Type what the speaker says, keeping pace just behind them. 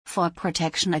For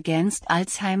protection against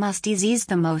Alzheimer's disease,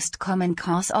 the most common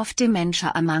cause of dementia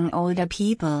among older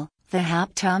people, the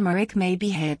herb turmeric may be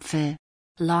helpful.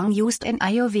 Long used in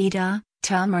Ayurveda,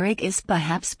 turmeric is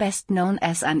perhaps best known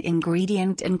as an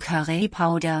ingredient in curry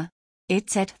powder.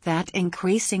 It's said that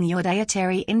increasing your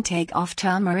dietary intake of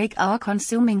turmeric or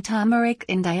consuming turmeric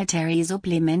in dietary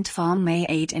supplement form may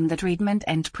aid in the treatment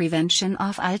and prevention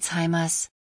of Alzheimer's.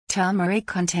 Turmeric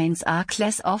contains a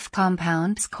class of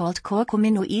compounds called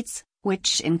curcuminoids,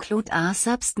 which include a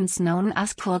substance known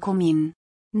as curcumin.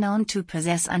 Known to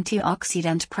possess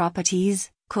antioxidant properties,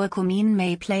 curcumin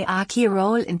may play a key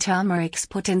role in turmeric's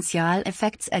potential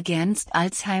effects against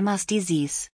Alzheimer's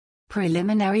disease.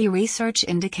 Preliminary research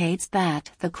indicates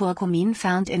that the curcumin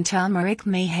found in turmeric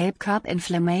may help curb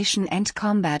inflammation and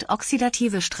combat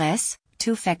oxidative stress,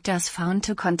 two factors found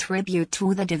to contribute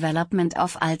to the development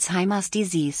of Alzheimer's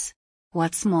disease.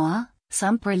 What's more,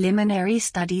 some preliminary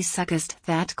studies suggest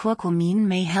that curcumin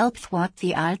may help thwart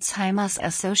the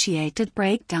Alzheimer's-associated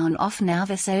breakdown of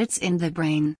nerve cells in the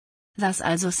brain. Thus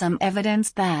also some evidence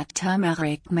that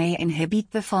turmeric may inhibit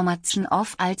the formation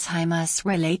of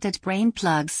Alzheimer's-related brain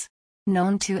plugs.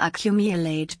 Known to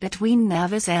accumulate between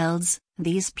nerve cells,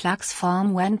 these plugs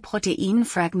form when protein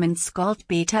fragments called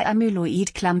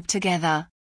beta-amyloid clump together.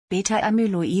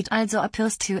 Beta-amyloid also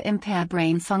appears to impair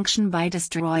brain function by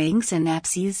destroying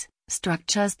synapses,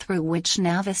 structures through which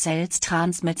nerve cells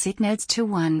transmit signals to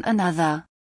one another.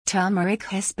 Turmeric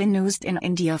has been used in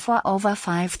India for over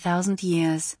 5,000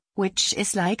 years, which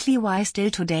is likely why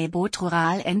still today both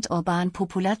rural and urban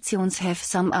populations have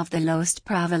some of the lowest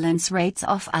prevalence rates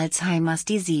of Alzheimer's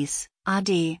disease, AD,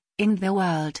 in the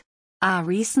world. A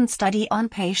recent study on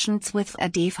patients with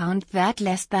AD found that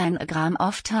less than a gram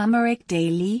of turmeric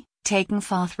daily, taken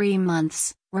for 3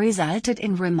 months, resulted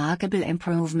in remarkable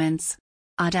improvements.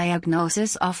 A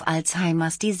diagnosis of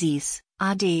Alzheimer's disease,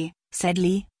 AD,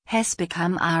 sadly, has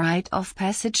become a rite of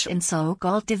passage in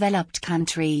so-called developed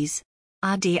countries.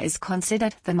 AD is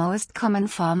considered the most common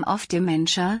form of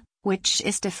dementia, which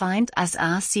is defined as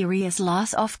a serious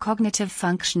loss of cognitive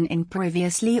function in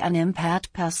previously unimpaired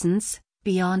persons,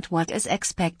 beyond what is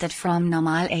expected from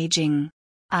normal aging.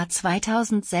 A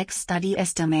 2006 study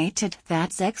estimated that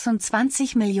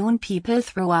 26 million people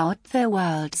throughout the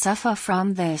world suffer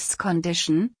from this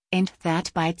condition, and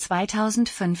that by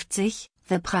 2050,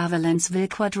 the prevalence will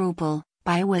quadruple,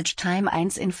 by which time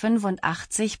 1 in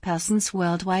 85 persons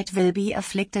worldwide will be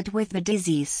afflicted with the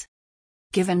disease.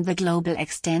 Given the global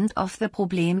extent of the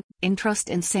problem, interest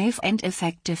in safe and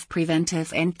effective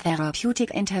preventive and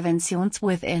therapeutic interventions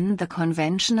within the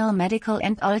conventional medical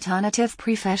and alternative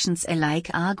professions alike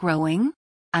are growing.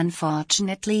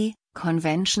 Unfortunately,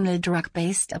 conventional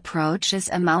drug-based approaches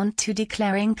amount to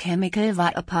declaring chemical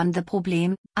war upon the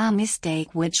problem, a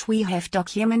mistake which we have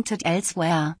documented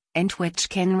elsewhere, and which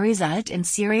can result in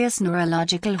serious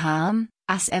neurological harm,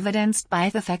 as evidenced by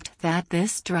the fact that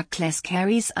this drug class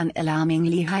carries an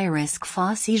alarmingly high risk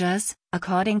for seizures,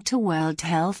 according to World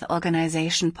Health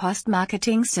Organization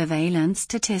post-marketing surveillance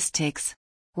statistics.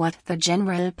 What the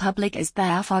general public is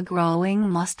therefore growing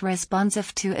most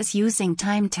responsive to is using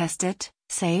time-tested,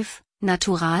 safe,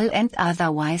 natural and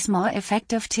otherwise more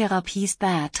effective therapies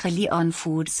that rely on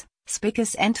foods,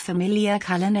 spices and familiar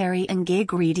culinary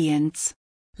ingredients.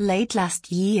 Late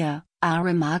last year, a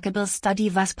remarkable study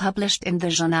was published in the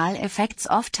journal Effects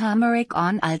of Turmeric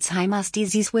on Alzheimer's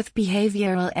Disease with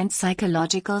Behavioral and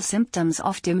Psychological Symptoms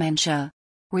of Dementia.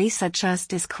 Researchers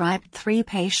described 3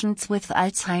 patients with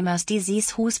Alzheimer's disease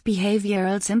whose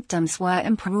behavioral symptoms were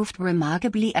improved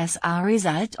remarkably as a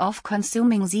result of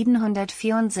consuming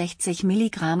 764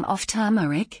 mg of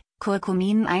turmeric,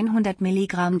 curcumin 100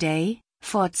 mg day,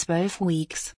 for 12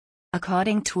 weeks.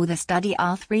 According to the study,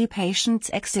 all 3 patients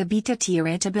exhibited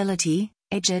irritability,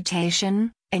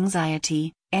 agitation,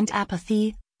 anxiety, and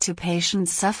apathy. 2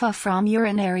 patients suffer from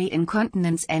urinary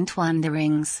incontinence and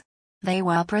wanderings. They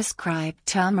were prescribed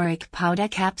turmeric powder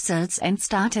capsules and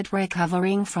started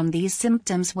recovering from these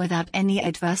symptoms without any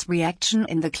adverse reaction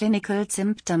in the clinical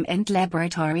symptom and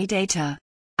laboratory data.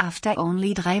 After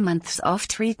only 3 months of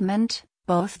treatment,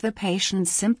 both the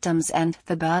patient's symptoms and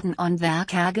the burden on their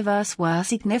caregivers were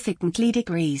significantly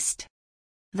decreased.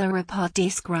 The report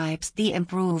describes the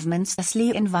improvements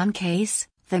thusly. In one case,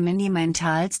 the mini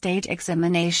mental state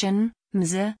examination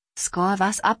 (MSE) score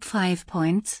was up 5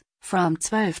 points, from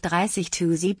 12:30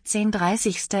 to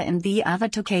 17:30. In the other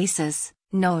 2 cases,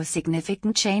 no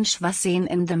significant change was seen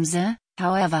in the MSE,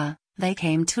 however, they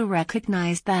came to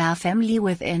recognize their family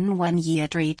within 1 year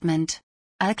treatment.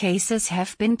 All cases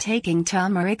have been taking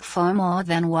turmeric for more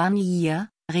than 1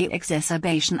 year.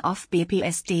 Re-exacerbation of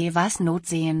BPSD was not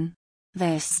seen.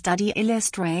 This study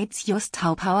illustrates just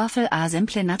how powerful a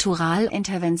simple natural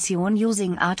intervention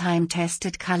using a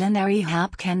time-tested culinary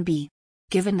herb can be.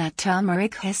 Given that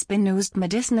turmeric has been used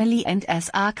medicinally and as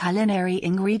a culinary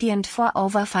ingredient for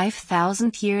over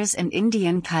 5,000 years in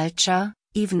Indian culture,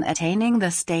 even attaining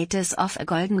the status of a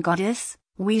golden goddess,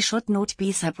 we should not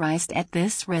be surprised at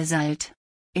this result.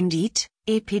 Indeed,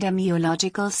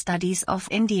 epidemiological studies of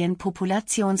Indian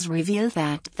populations reveal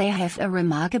that they have a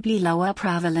remarkably lower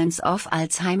prevalence of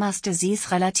Alzheimer's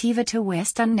disease relative to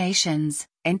Western nations,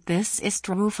 and this is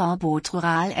true for both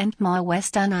rural and more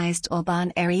westernized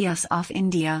urban areas of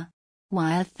India.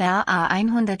 While there are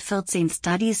 114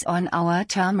 studies on our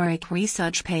turmeric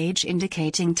research page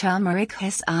indicating turmeric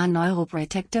has a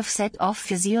neuroprotective set of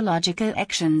physiological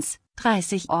actions,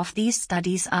 30 of these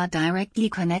studies are directly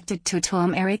connected to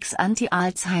turmeric's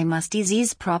anti-Alzheimer's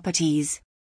disease properties.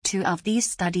 2 of these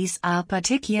studies are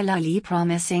particularly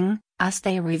promising, as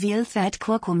they reveal that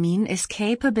curcumin is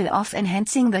capable of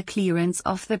enhancing the clearance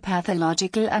of the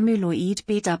pathological amyloid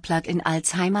beta plaque in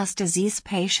Alzheimer's disease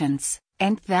patients,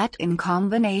 and that in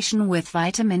combination with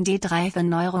vitamin D3 the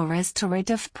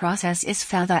neurorestorative process is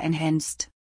further enhanced.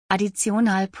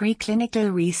 Additional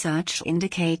preclinical research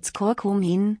indicates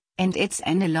curcumin, and its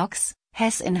analogs,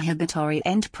 has inhibitory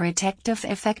and protective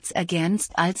effects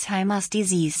against Alzheimer's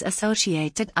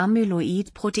disease-associated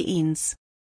amyloid proteins.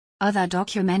 Other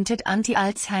documented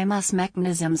anti-Alzheimer's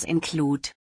mechanisms include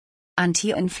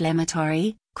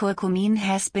anti-inflammatory. Curcumin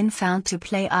has been found to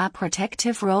play a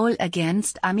protective role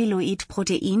against amyloid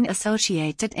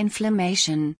protein-associated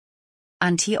inflammation.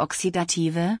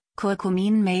 Antioxidative.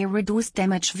 Curcumin may reduce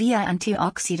damage via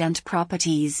antioxidant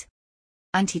properties.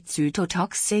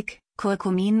 Anticytotoxic.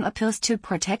 Curcumin appears to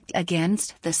protect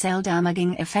against the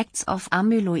cell-damaging effects of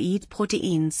amyloid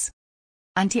proteins.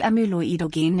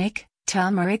 Anti-amyloidogenic.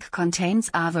 Turmeric contains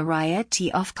a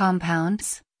variety of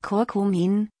compounds,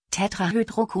 curcumin,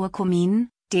 tetrahydrocurcumin,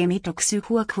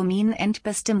 dimethoxycurcumin and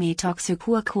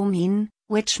bis-dimetoxycurcumin,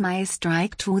 which may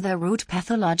strike to the root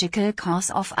pathological cause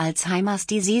of Alzheimer's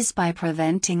disease by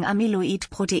preventing amyloid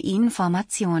protein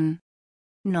formation.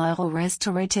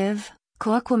 Neurorestorative.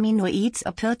 Curcuminoids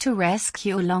appear to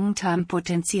rescue long-term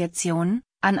potentiation,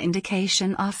 an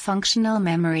indication of functional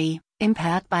memory,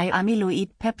 impaired by amyloid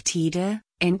peptide,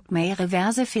 and may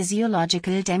reverse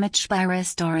physiological damage by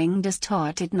restoring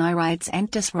distorted neurites and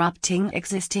disrupting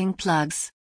existing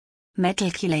plaques.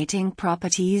 Metal chelating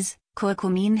properties.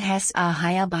 Curcumin has a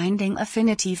higher binding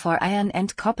affinity for iron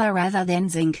and copper rather than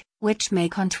zinc, which may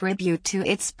contribute to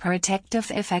its protective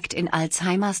effect in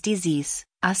Alzheimer's disease,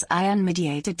 as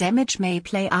iron-mediated damage may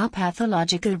play a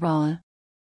pathological role.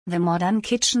 The modern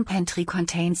kitchen pantry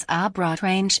contains a broad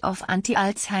range of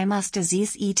anti-Alzheimer's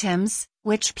disease items,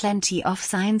 which plenty of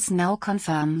science now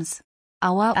confirms.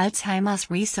 Our Alzheimer's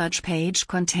research page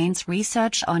contains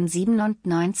research on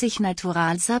 97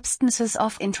 natural substances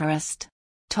of interest.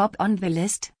 Top on the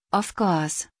list, of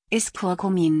course, is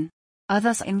curcumin.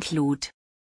 Others include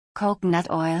coconut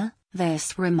oil.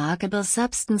 This remarkable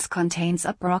substance contains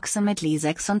approximately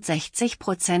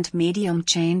 66%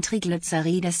 medium-chain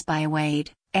triglycerides by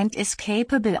weight, and is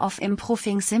capable of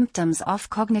improving symptoms of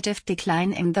cognitive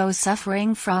decline in those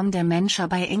suffering from dementia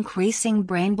by increasing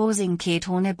brain-boosting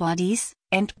ketone bodies,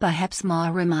 and perhaps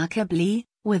more remarkably,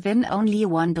 within only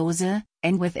one dose,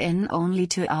 and within only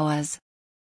 2 hours.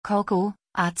 Cocoa.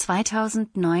 A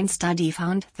 2009 study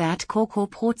found that cocoa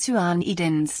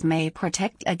procyanidins may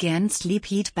protect against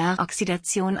lipid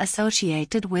peroxidation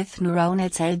associated with neuronal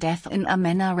cell death in a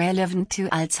manner relevant to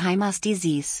Alzheimer's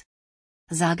disease.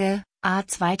 Sage. A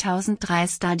 2003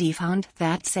 study found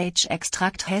that sage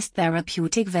extract has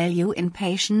therapeutic value in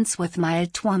patients with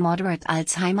mild to moderate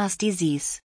Alzheimer's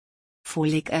disease.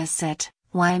 Folic acid.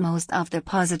 While most of the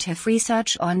positive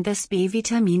research on this B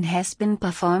vitamin has been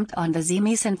performed on the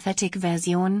semi-synthetic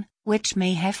version, which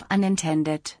may have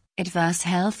unintended adverse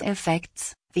health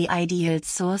effects, the ideal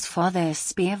source for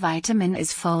this B vitamin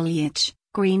is foliage,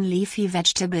 green leafy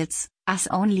vegetables, as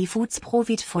only foods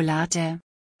provide folate.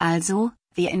 Also,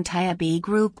 the entire B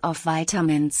group of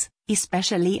vitamins,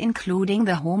 especially including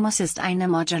the homocysteine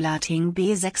modulating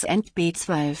B6 and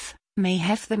B12. May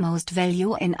have the most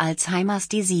value in Alzheimer's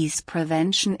disease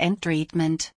prevention and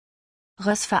treatment.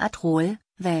 Resveratrol.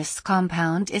 This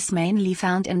compound is mainly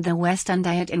found in the Western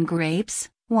diet in grapes,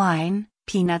 wine,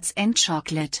 peanuts and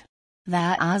chocolate.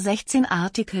 There are 16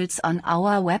 articles on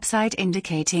our website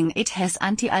indicating it has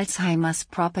anti-Alzheimer's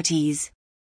properties.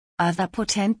 Other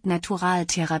potent natural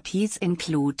therapies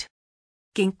include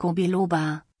ginkgo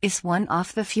biloba. is one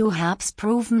of the few herbs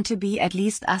proven to be at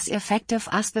least as effective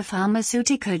as the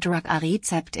pharmaceutical drug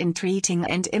Aricept in treating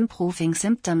and improving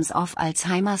symptoms of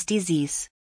Alzheimer's disease.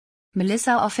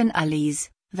 Melissa officinalis,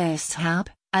 this herb,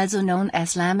 also known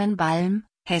as lemon balm,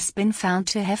 has been found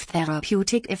to have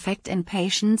therapeutic effect in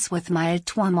patients with mild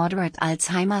to moderate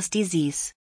Alzheimer's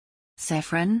disease.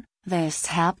 Saffron, this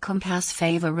herb compares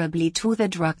favorably to the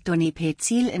drug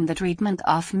donepezil in the treatment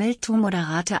of mild to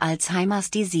moderate Alzheimer's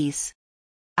disease.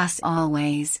 As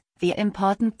always, the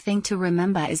important thing to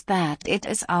remember is that it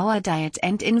is our diet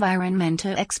and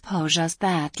environmental exposures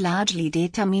that largely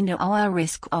determine our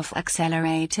risk of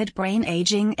accelerated brain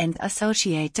aging and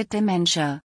associated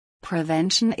dementia.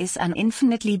 Prevention is an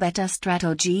infinitely better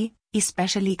strategy,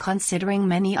 especially considering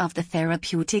many of the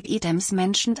therapeutic items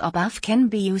mentioned above can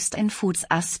be used in foods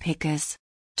as spices.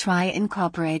 Try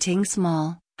incorporating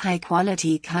small,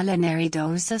 high-quality culinary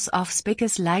doses of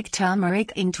spices like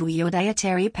turmeric into your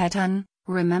dietary pattern,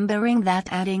 remembering that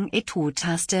adding it to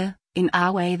taste, in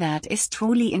a way that is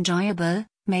truly enjoyable,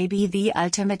 may be the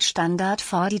ultimate standard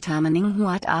for determining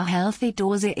what a healthy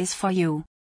dose is for you.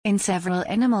 In several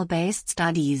animal-based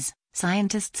studies,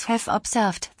 scientists have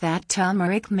observed that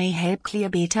turmeric may help clear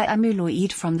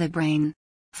beta-amyloid from the brain.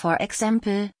 For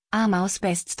example, a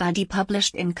mouse-based study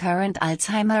published in Current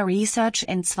Alzheimer Research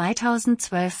in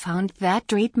 2012 found that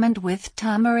treatment with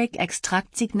turmeric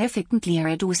extract significantly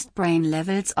reduced brain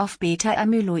levels of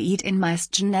beta-amyloid in mice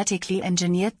genetically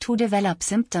engineered to develop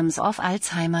symptoms of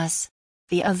Alzheimer's.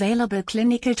 The available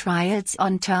clinical trials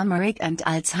on turmeric and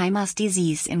Alzheimer's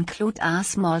disease include a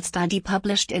small study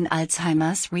published in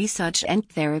Alzheimer's Research and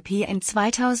Therapy in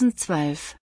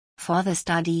 2012. For the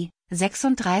study,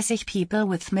 36 people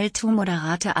with mild to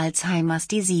moderate Alzheimer's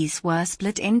disease were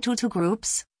split into two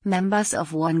groups. Members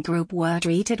of one group were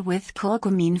treated with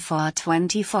curcumin for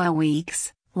 24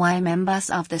 weeks, while members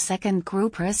of the second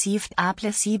group received a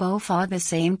placebo for the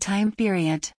same time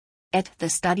period. At the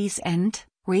study's end,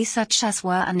 researchers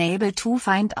were unable to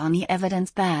find any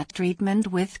evidence that treatment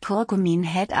with curcumin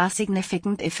had a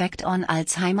significant effect on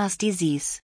Alzheimer's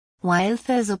disease. While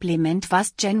the supplement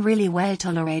was generally well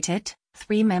tolerated,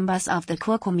 3 members of the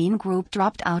curcumin group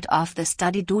dropped out of the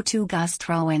study due to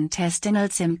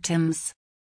gastrointestinal symptoms.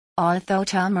 Although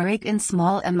turmeric in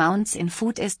small amounts in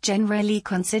food is generally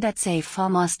considered safe for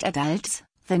most adults,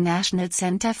 the National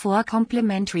Center for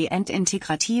Complementary and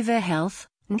Integrative Health,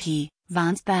 NCI,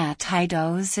 warns that high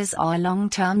doses or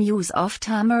long-term use of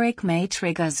turmeric may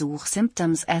trigger such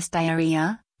symptoms as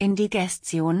diarrhea,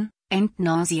 indigestion, and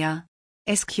nausea.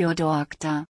 SQ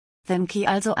Doctor. The NCI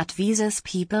also advises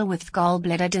people with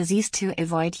gallbladder disease to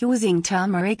avoid using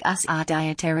turmeric as a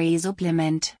dietary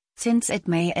supplement, since it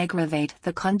may aggravate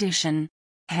the condition.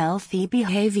 Healthy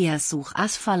behaviors such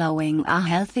as following a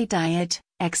healthy diet,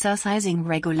 exercising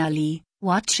regularly,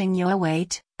 watching your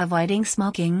weight, avoiding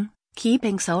smoking,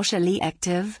 keeping socially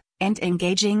active, and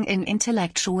engaging in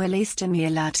intellectually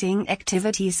stimulating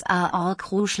activities are all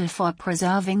crucial for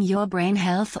preserving your brain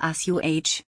health as you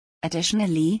age.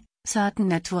 Additionally, certain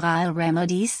natural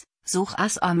remedies, such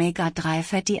as omega-3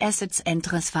 fatty acids and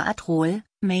resveratrol,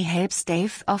 may help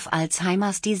stave off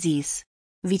Alzheimer's disease.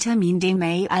 Vitamin D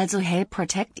may also help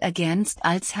protect against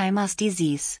Alzheimer's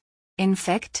disease. In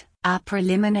fact, a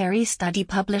preliminary study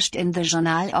published in the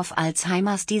Journal of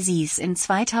Alzheimer's Disease in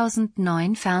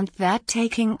 2009 found that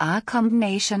taking a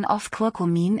combination of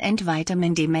curcumin and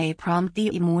vitamin D may prompt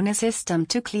the immune system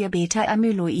to clear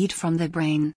beta-amyloid from the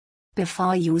brain.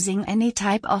 Before using any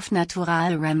type of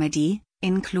natural remedy,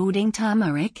 including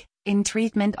turmeric, in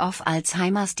treatment of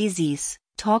Alzheimer's disease,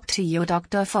 talk to your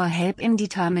doctor for help in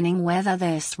determining whether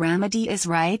this remedy is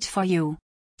right for you.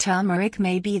 Turmeric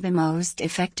may be the most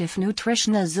effective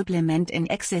nutritional supplement in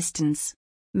existence.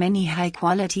 Many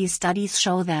high-quality studies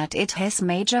show that it has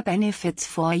major benefits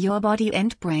for your body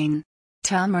and brain.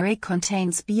 Turmeric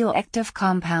contains bioactive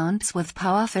compounds with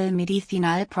powerful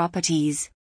medicinal properties.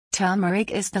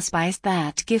 Turmeric is the spice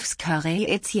that gives curry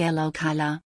its yellow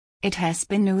color. It has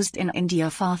been used in India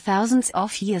for thousands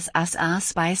of years as a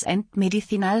spice and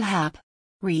medicinal herb.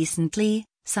 Recently,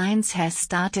 science has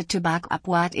started to back up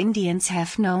what Indians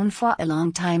have known for a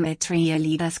long time. It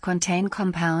really does contain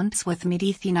compounds with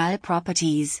medicinal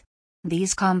properties.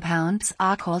 These compounds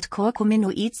are called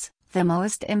curcuminoids, the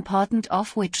most important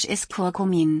of which is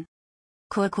curcumin.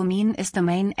 Curcumin is the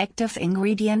main active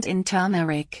ingredient in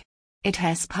turmeric. It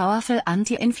has powerful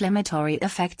anti-inflammatory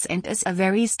effects and is a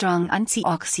very strong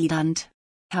antioxidant.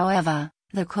 However,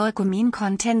 the curcumin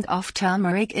content of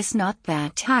turmeric is not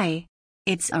that high.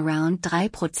 It's around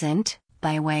 3%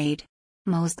 by weight.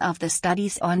 Most of the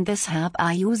studies on this herb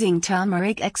are using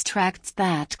turmeric extracts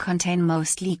that contain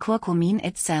mostly curcumin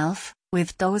itself,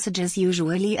 with dosages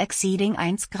usually exceeding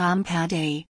 1 gram per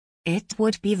day. It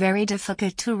would be very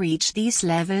difficult to reach these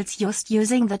levels just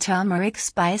using the turmeric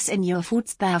spice in your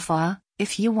foods. Therefore,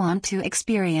 if you want to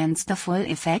experience the full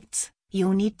effects,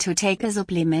 you need to take a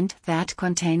supplement that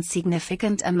contains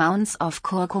significant amounts of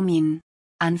curcumin.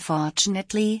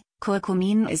 Unfortunately,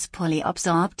 curcumin is poorly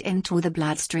absorbed into the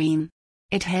bloodstream.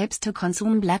 It helps to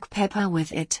consume black pepper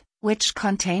with it, which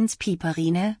contains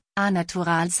piperine, a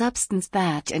natural substance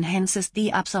that enhances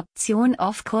the absorption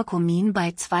of curcumin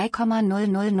by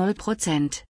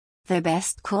 2,000%. The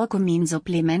best curcumin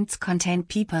supplements contain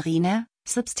piperine,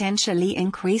 substantially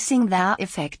increasing their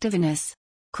effectiveness.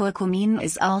 Curcumin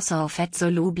is also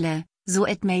fat-soluble, so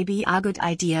it may be a good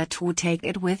idea to take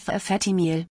it with a fatty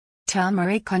meal.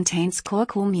 Turmeric contains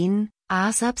curcumin,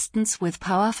 a substance with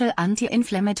powerful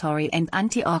anti-inflammatory and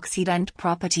antioxidant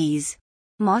properties.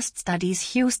 Most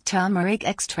studies use turmeric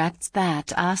extracts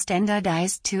that are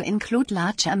standardized to include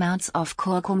large amounts of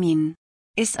curcumin.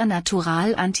 Is a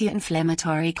natural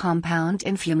anti-inflammatory compound.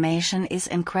 Inflammation is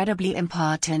incredibly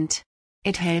important.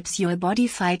 It helps your body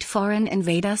fight foreign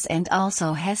invaders and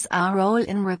also has a role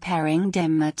in repairing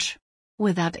damage.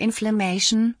 Without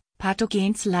inflammation,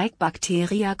 pathogens like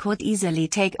bacteria could easily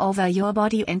take over your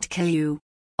body and kill you.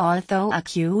 Although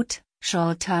acute,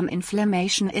 short-term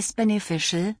inflammation is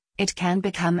beneficial, it can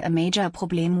become a major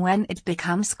problem when it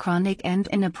becomes chronic and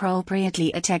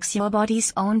inappropriately attacks your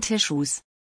body's own tissues.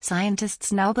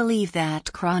 Scientists now believe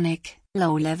that chronic,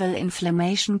 low-level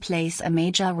inflammation plays a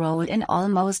major role in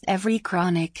almost every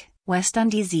chronic, Western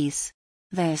disease.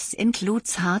 This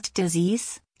includes heart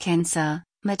disease, cancer,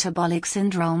 metabolic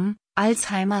syndrome,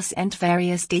 Alzheimer's and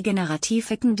various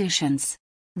degenerative conditions.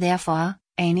 Therefore,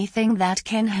 anything that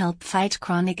can help fight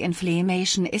chronic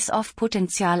inflammation is of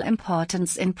potential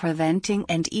importance in preventing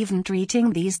and even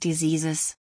treating these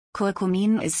diseases.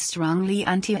 Curcumin is strongly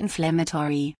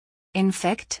anti-inflammatory. In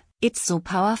fact, it's so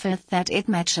powerful that it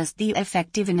matches the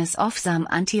effectiveness of some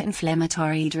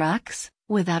anti-inflammatory drugs,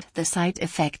 without the side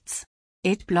effects.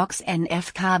 It blocks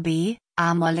NF-κB,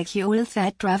 a molecule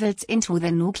that travels into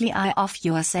the nuclei of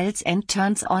your cells and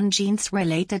turns on genes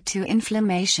related to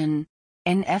inflammation.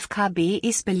 NF-κB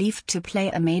is believed to play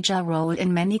a major role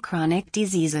in many chronic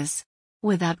diseases.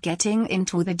 Without getting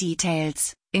into the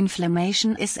details,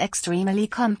 inflammation is extremely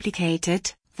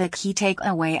complicated. The key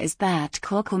takeaway is that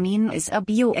curcumin is a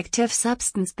bioactive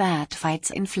substance that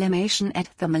fights inflammation at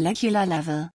the molecular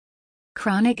level.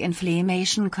 Chronic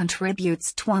inflammation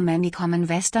contributes to many common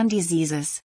Western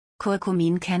diseases.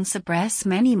 Curcumin can suppress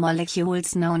many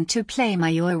molecules known to play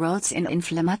major roles in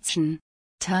inflammation.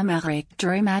 Turmeric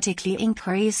dramatically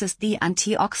increases the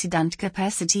antioxidant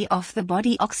capacity of the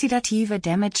body. Oxidative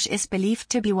damage is believed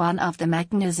to be one of the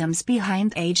mechanisms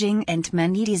behind aging and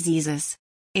many diseases.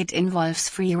 It involves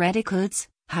free radicals,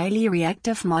 highly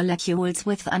reactive molecules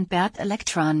with unpaired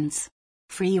electrons.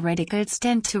 Free radicals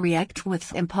tend to react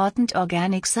with important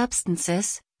organic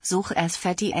substances, such as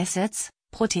fatty acids,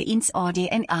 proteins or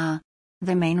DNA.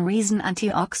 The main reason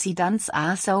antioxidants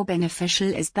are so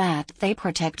beneficial is that they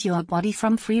protect your body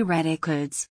from free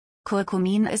radicals.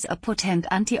 Curcumin is a potent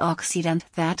antioxidant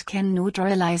that can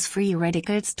neutralize free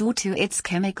radicals due to its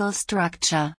chemical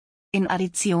structure. In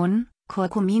addition,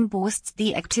 curcumin boosts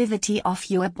the activity of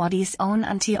your body's own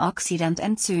antioxidant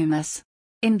enzymes.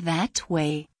 In that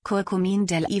way, curcumin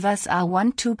delivers a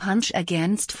one-two punch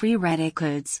against free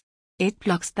radicals. It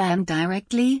blocks them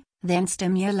directly, then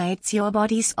stimulates your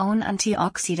body's own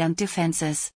antioxidant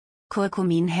defenses.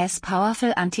 Curcumin has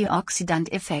powerful antioxidant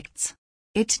effects.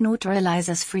 It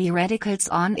neutralizes free radicals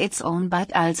on its own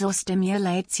but also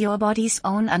stimulates your body's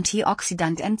own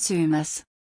antioxidant enzymes.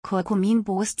 Curcumin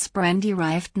boosts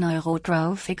brain-derived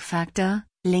neurotrophic factor,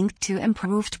 linked to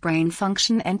improved brain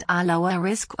function and a lower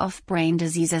risk of brain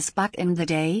diseases. Back in the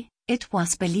day, it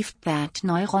was believed that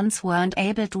neurons weren't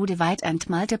able to divide and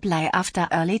multiply after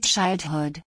early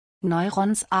childhood.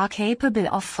 Neurons are capable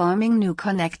of forming new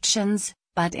connections,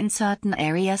 but in certain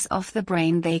areas of the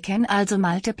brain they can also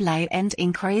multiply and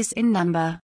increase in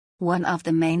number. One of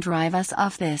the main drivers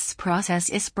of this process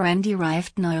is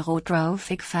brain-derived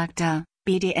neurotrophic factor,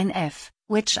 BDNF,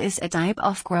 which is a type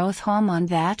of growth hormone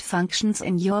that functions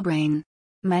in your brain.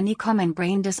 Many common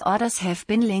brain disorders have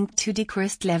been linked to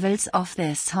decreased levels of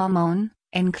this hormone,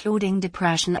 including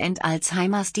depression and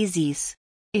Alzheimer's disease.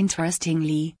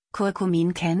 Interestingly,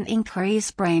 curcumin can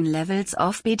increase brain levels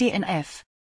of BDNF.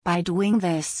 By doing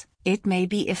this, it may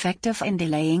be effective in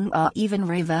delaying or even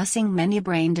reversing many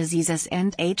brain diseases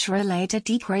and age-related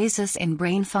decreases in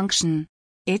brain function.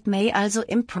 It may also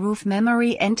improve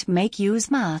memory and make you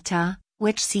smarter,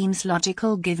 which seems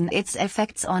logical given its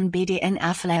effects on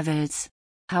BDNF levels.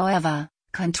 However,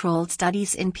 controlled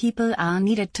studies in people are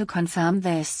needed to confirm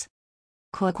this.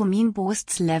 Curcumin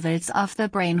boosts levels of the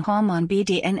brain hormone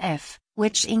BDNF,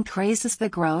 which increases the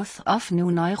growth of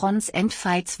new neurons and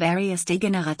fights various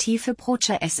degenerative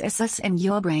processes in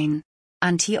your brain.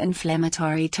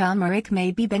 Anti-inflammatory turmeric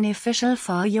may be beneficial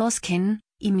for your skin,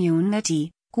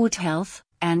 immunity, good health,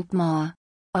 and more.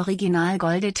 Original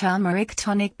Gold Turmeric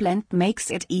Tonic Blend makes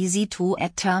it easy to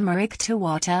add turmeric to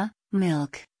water,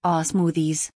 milk, or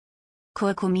smoothies.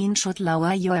 Curcumin should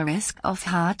lower your risk of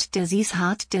heart disease.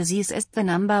 Heart disease is the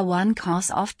 #1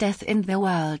 cause of death in the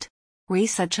world.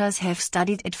 Researchers have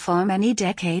studied it for many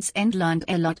decades and learned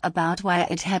a lot about why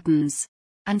it happens.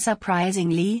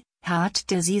 Unsurprisingly, heart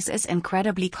disease is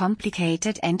incredibly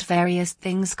complicated and various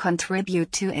things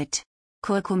contribute to it.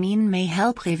 Curcumin may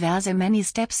help reverse many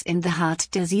steps in the heart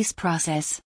disease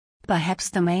process. Perhaps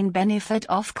the main benefit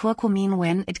of curcumin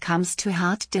when it comes to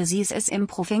heart disease is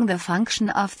improving the function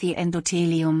of the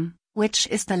endothelium, which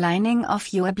is the lining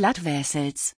of your blood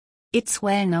vessels. It's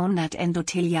well known that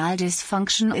endothelial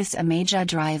dysfunction is a major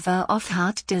driver of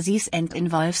heart disease and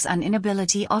involves an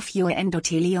inability of your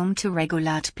endothelium to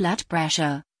regulate blood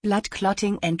pressure, blood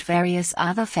clotting and various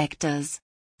other factors.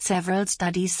 Several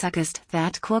studies suggest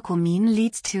that curcumin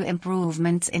leads to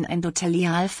improvements in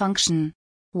endothelial function.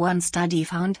 One study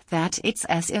found that it's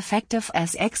as effective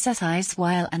as exercise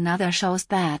while another shows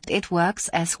that it works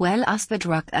as well as the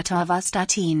drug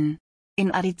atorvastatin.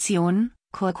 In addition,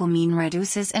 curcumin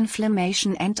reduces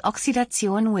inflammation and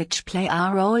oxidation which play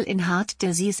a role in heart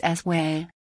disease as well.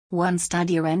 One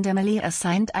study randomly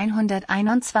assigned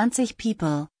 121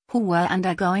 people, who were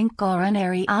undergoing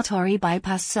coronary artery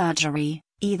bypass surgery,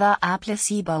 either a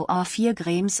placebo or 4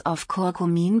 grams of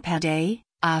curcumin per day,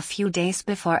 a few days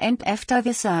before and after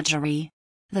the surgery.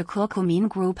 The curcumin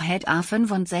group had a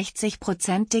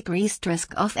 65% decreased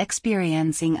risk of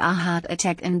experiencing a heart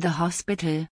attack in the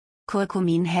hospital.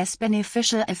 Curcumin has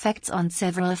beneficial effects on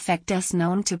several factors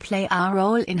known to play a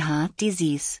role in heart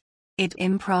disease. It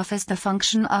improves the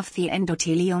function of the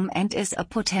endothelium and is a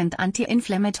potent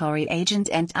anti-inflammatory agent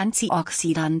and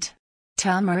antioxidant.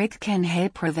 Turmeric can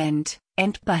help prevent,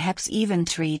 and perhaps even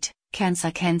treat,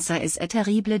 cancer. Cancer is a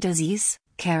terrible disease,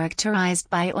 characterized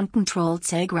by uncontrolled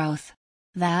cell growth.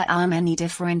 There are many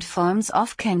different forms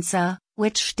of cancer,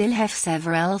 which still have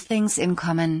several things in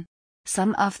common.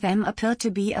 Some of them appear to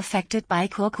be affected by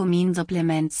curcumin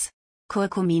supplements.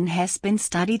 Curcumin has been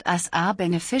studied as a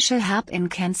beneficial help in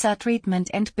cancer treatment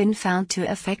and been found to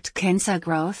affect cancer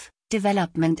growth,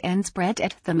 development and spread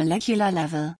at the molecular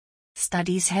level.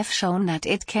 Studies have shown that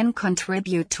it can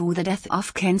contribute to the death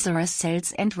of cancerous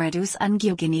cells and reduce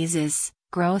angiogenesis,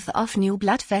 growth of new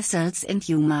blood vessels and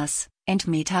tumors, and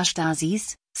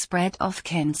metastases, spread of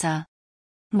cancer.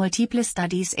 Multiple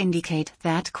studies indicate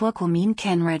that curcumin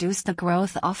can reduce the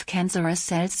growth of cancerous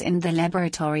cells in the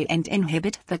laboratory and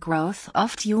inhibit the growth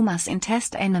of tumors in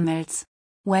test animals.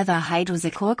 Whether high-dose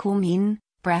curcumin,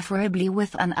 preferably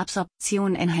with an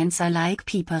absorption enhancer like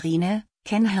piperine,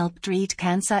 can help treat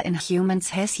cancer in humans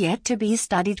has yet to be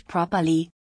studied properly.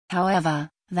 However,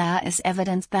 there is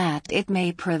evidence that it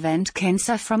may prevent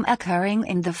cancer from occurring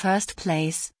in the first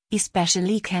place,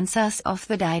 especially cancers of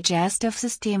the digestive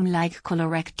system like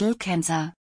colorectal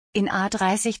cancer. In a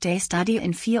 30-day study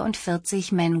in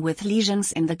 44 men with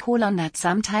lesions in the colon that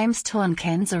sometimes turn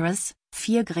cancerous,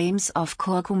 4 grams of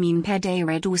curcumin per day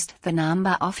reduced the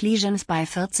number of lesions by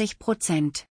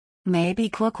 40%. Maybe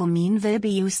curcumin will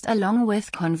be used along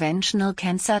with conventional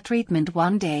cancer treatment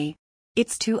one day.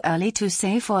 It's too early to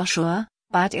say for sure,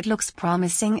 but it looks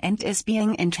promising and is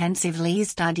being intensively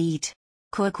studied.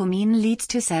 Curcumin leads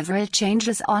to several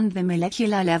changes on the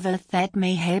molecular level that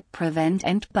may help prevent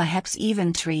and perhaps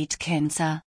even treat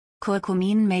cancer.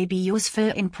 Curcumin may be useful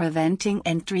in preventing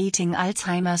and treating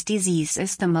Alzheimer's disease.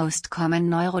 Is the most common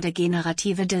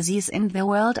neurodegenerative disease in the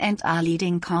world and a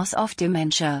leading cause of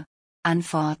dementia.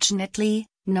 Unfortunately,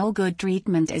 no good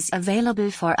treatment is available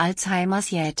for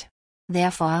Alzheimer's yet.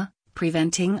 Therefore,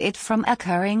 preventing it from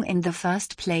occurring in the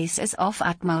first place is of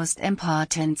utmost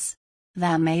importance.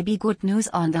 There may be good news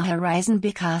on the horizon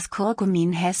because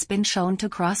curcumin has been shown to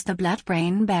cross the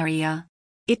blood-brain barrier.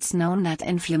 It's known that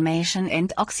inflammation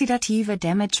and oxidative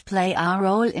damage play a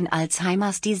role in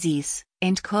Alzheimer's disease,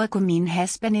 and curcumin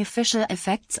has beneficial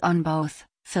effects on both.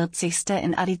 40.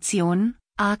 In addition,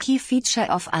 a key feature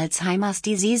of Alzheimer's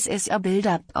disease is a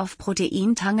buildup of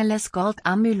protein Tangelus gold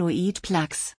amyloid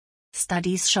plaques.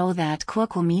 Studies show that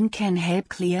curcumin can help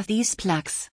clear these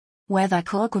plaques. Whether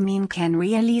curcumin can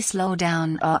really slow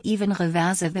down or even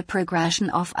reverse the progression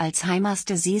of Alzheimer's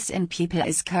disease in people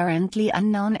is currently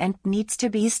unknown and needs to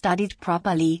be studied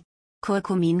properly.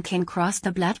 Curcumin can cross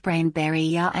the blood-brain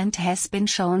barrier and has been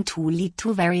shown to lead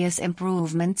to various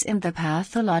improvements in the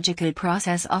pathological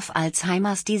process of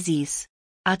Alzheimer's disease.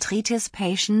 Arthritis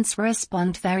patients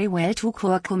respond very well to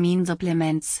curcumin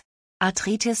supplements.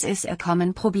 Arthritis is a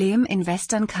common problem in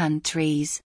Western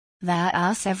countries. There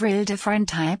are several different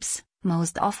types,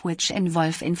 most of which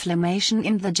involve inflammation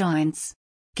in the joints.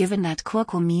 Given that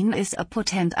curcumin is a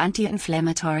potent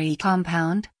anti-inflammatory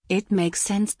compound, it makes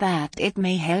sense that it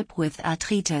may help with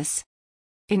arthritis.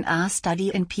 In a study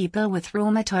in people with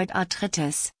rheumatoid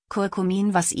arthritis,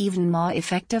 curcumin was even more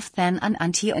effective than an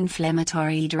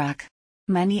anti-inflammatory drug.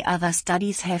 Many other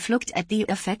studies have looked at the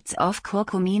effects of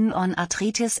curcumin on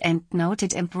arthritis and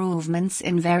noted improvements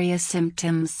in various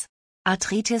symptoms.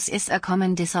 Arthritis is a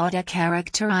common disorder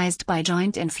characterized by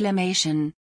joint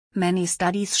inflammation. Many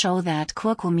studies show that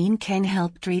curcumin can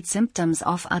help treat symptoms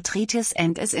of arthritis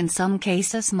and is in some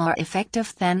cases more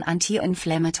effective than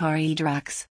anti-inflammatory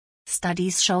drugs.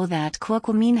 Studies show that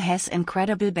curcumin has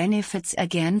incredible benefits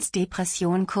against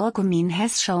depression. Curcumin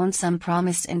has shown some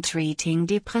promise in treating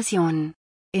depression.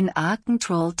 In a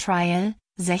controlled trial,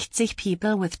 60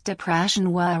 people with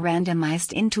depression were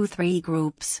randomized into 3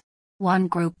 groups. One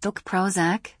group took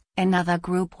Prozac, another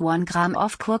group 1 gram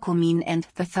of curcumin and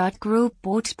the third group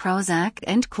both Prozac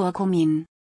and curcumin.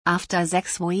 After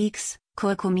 6 weeks,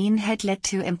 curcumin had led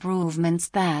to improvements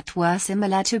that were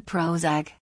similar to Prozac.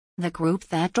 The group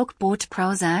that took both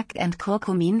Prozac and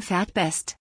curcumin fared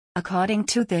best. According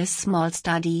to this small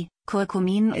study,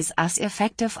 curcumin is as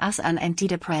effective as an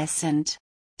antidepressant.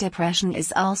 Depression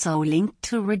is also linked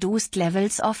to reduced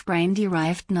levels of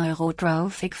brain-derived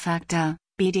neurotrophic factor,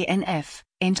 BDNF,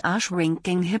 and a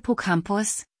shrinking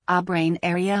hippocampus, a brain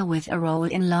area with a role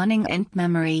in learning and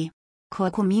memory.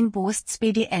 Curcumin boosts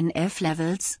BDNF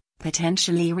levels,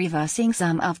 potentially reversing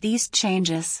some of these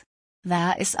changes.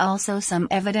 There is also some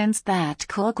evidence that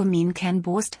curcumin can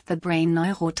boost the brain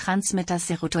neurotransmitter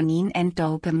serotonin and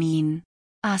dopamine.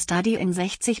 A study in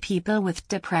 60 people with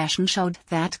depression showed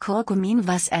that curcumin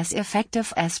was as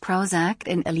effective as Prozac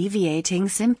in alleviating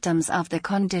symptoms of the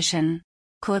condition.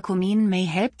 Curcumin may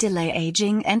help delay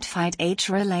aging and fight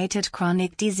age-related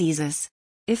chronic diseases.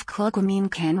 If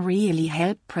curcumin can really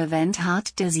help prevent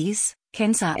heart disease,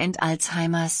 cancer and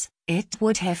Alzheimer's, it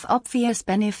would have obvious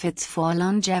benefits for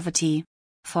longevity.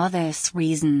 For this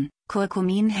reason,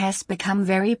 curcumin has become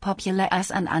very popular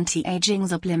as an anti-aging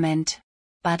supplement.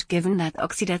 But given that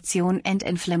oxidation and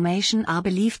inflammation are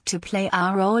believed to play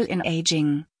a role in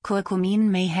aging,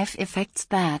 curcumin may have effects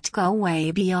that go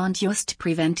way beyond just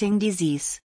preventing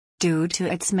disease. Due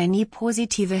to its many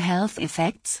positive health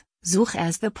effects, such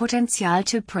as the potential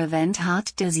to prevent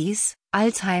heart disease,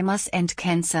 Alzheimer's and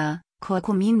cancer,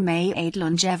 curcumin may aid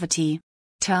longevity.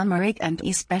 Turmeric and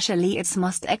especially its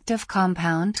most active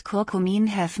compound curcumin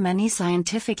have many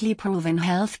scientifically proven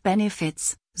health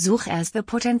benefits, such as the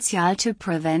potential to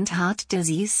prevent heart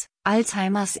disease,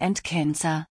 Alzheimer's and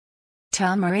cancer.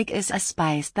 Turmeric is a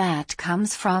spice that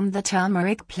comes from the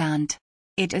turmeric plant.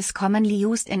 It is commonly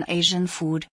used in Asian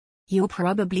food. You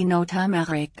probably know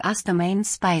turmeric as the main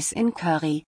spice in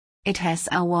curry. It has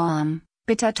a warm,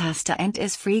 bitter taste and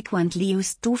is frequently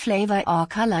used to flavor or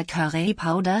color curry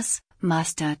powders,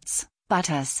 mustards,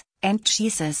 butters, and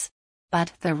cheeses.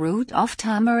 But the root of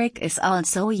turmeric is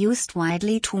also used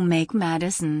widely to make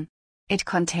medicine. It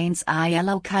contains a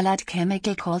yellow-colored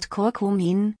chemical called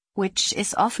curcumin, which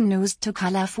is often used to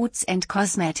color foods and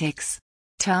cosmetics.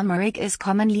 Turmeric is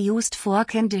commonly used for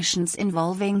conditions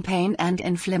involving pain and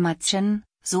inflammation,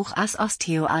 such as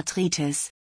osteoarthritis.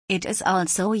 It is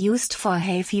also used for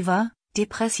hay fever,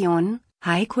 depression,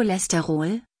 high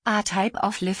cholesterol, a type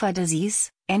of liver disease,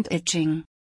 and itching.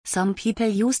 Some people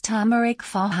use turmeric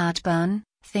for heartburn,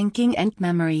 thinking and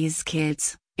memory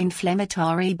skills,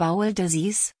 inflammatory bowel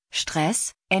disease,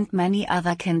 stress, and many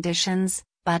other conditions,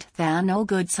 but there are no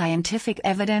good scientific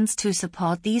evidence to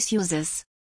support these uses.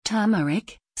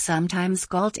 Turmeric, sometimes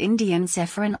called Indian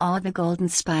saffron or the golden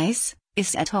spice,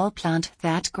 is a tall plant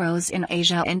that grows in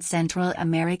Asia and Central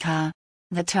America.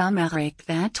 The turmeric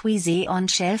that we see on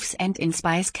shelves and in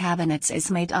spice cabinets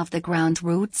is made of the ground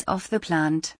roots of the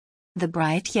plant. The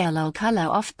bright yellow color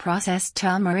of processed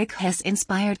turmeric has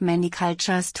inspired many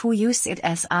cultures to use it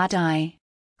as a dye.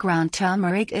 Ground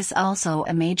turmeric is also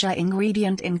a major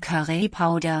ingredient in curry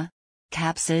powder.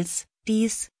 Capsules,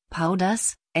 teas,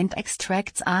 powders, and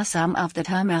extracts are some of the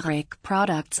turmeric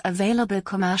products available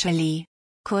commercially.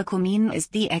 Curcumin is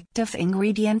the active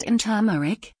ingredient in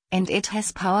turmeric, and it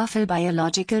has powerful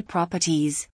biological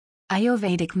properties.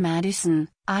 Ayurvedic medicine,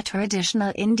 a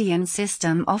traditional Indian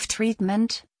system of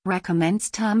treatment, recommends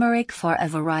turmeric for a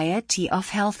variety of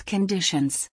health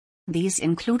conditions. These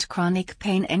include chronic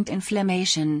pain and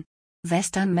inflammation.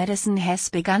 Western medicine has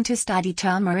begun to study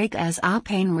turmeric as a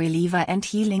pain reliever and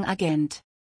healing agent.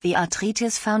 The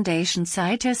Arthritis Foundation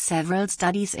cites several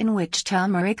studies in which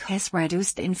turmeric has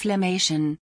reduced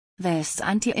inflammation. This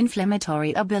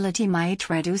anti-inflammatory ability might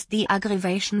reduce the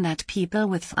aggravation that people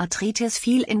with arthritis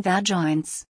feel in their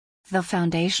joints. The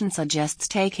foundation suggests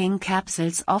taking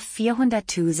capsules of 400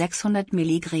 to 600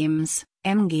 mg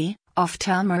 (mg) of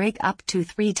turmeric up to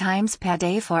 3 times per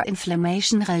day for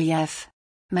inflammation relief.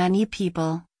 Many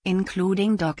people,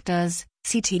 including doctors,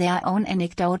 cite their own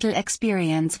anecdotal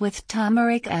experience with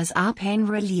turmeric as a pain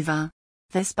reliever.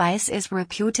 The spice is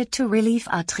reputed to relieve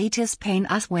arthritis pain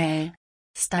as well.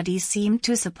 Studies seem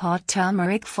to support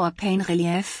turmeric for pain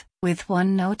relief, with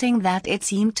one noting that it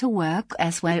seemed to work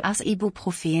as well as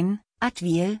ibuprofen,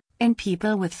 Advil, in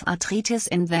people with arthritis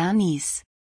in their knees.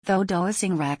 Though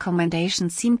dosing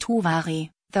recommendations seem to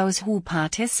vary, those who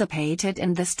participated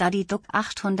in the study took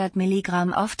 800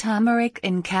 mg of turmeric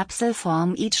in capsule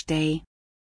form each day.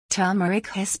 Turmeric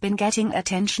has been getting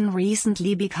attention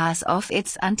recently because of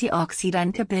its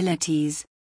antioxidant abilities.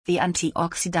 The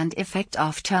antioxidant effect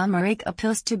of turmeric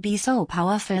appears to be so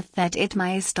powerful that it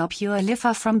may stop your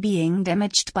liver from being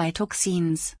damaged by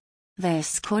toxins.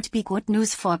 This could be good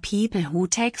news for people who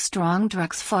take strong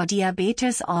drugs for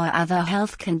diabetes or other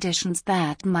health conditions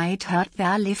that might hurt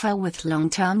their liver with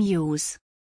long-term use.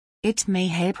 It may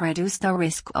help reduce the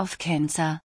risk of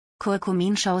cancer.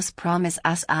 Curcumin shows promise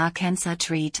as a cancer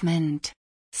treatment.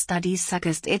 Studies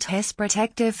suggest it has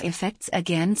protective effects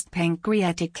against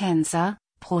pancreatic cancer,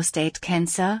 prostate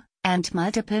cancer, and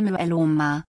multiple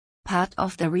myeloma. Part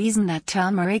of the reason that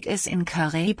turmeric is in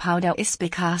curry powder is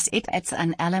because it adds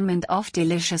an element of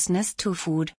deliciousness to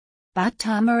food. But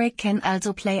turmeric can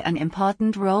also play an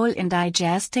important role in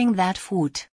digesting that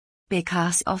food.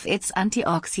 Because of its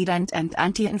antioxidant and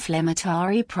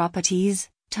anti-inflammatory properties,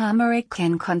 turmeric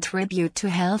can contribute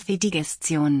to healthy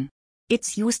digestion.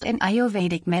 It's used in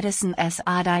Ayurvedic medicine as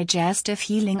a digestive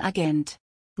healing agent.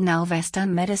 Now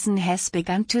Western medicine has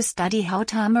begun to study how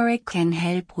turmeric can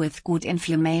help with good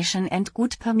inflammation and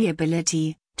good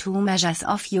permeability, two measures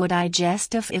of your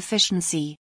digestive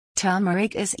efficiency.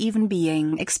 Turmeric is even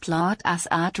being explored as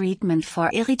a treatment for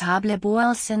irritable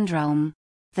bowel syndrome.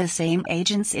 The same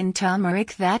agents in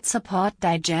turmeric that support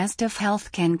digestive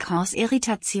health can cause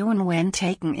irritation when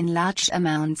taken in large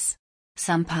amounts.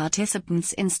 Some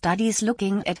participants in studies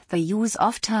looking at the use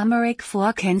of turmeric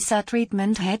for cancer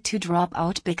treatment had to drop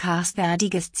out because their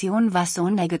digestion was so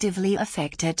negatively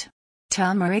affected.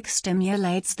 Turmeric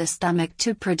stimulates the stomach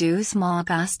to produce more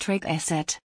gastric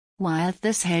acid. While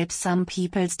this helps some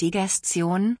people's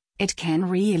digestion, it can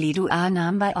really do a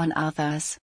number on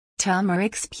others.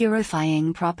 Turmeric's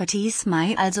purifying properties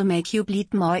might also make you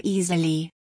bleed more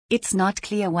easily. It's not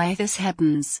clear why this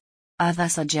happens. Other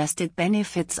suggested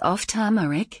benefits of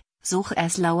turmeric, such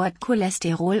as lowered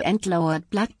cholesterol and lowered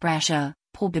blood pressure,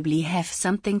 probably have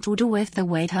something to do with the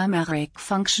way turmeric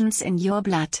functions in your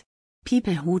blood.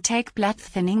 People who take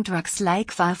blood-thinning drugs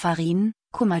like warfarin,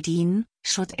 Coumadin,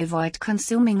 should avoid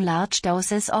consuming large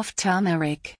doses of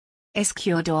turmeric. Ask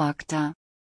your doctor.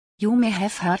 You may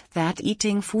have heard that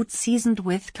eating food seasoned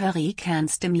with curry can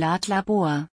stimulate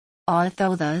libido.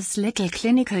 Although there's little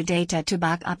clinical data to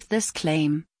back up this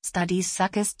claim, studies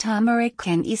suggest turmeric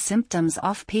can ease symptoms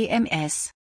of PMS.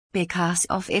 Because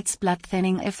of its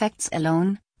blood-thinning effects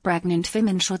alone, pregnant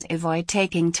women should avoid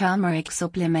taking turmeric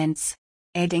supplements.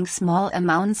 Adding small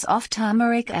amounts of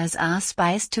turmeric as a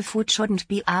spice to food shouldn't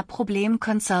be a problem.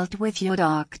 Consult with your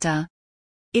doctor.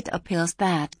 It appears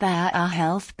that there are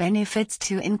health benefits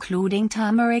to including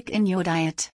turmeric in your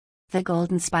diet. The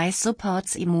golden spice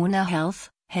supports immune health,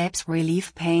 helps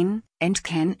relieve pain, and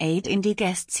can aid in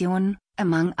digestion,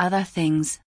 among other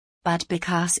things. But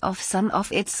because of some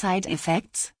of its side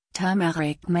effects,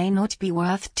 turmeric may not be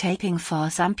worth taking for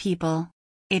some people.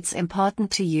 It's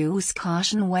important to use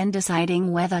caution when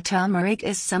deciding whether turmeric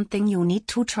is something you need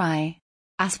to try.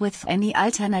 As with any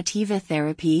alternative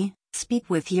therapy, speak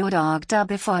with your doctor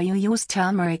before you use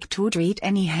turmeric to treat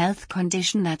any health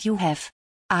condition that you have.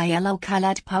 A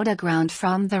yellow-colored powder ground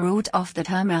from the root of the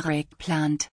turmeric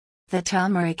plant. The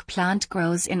turmeric plant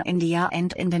grows in India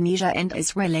and Indonesia and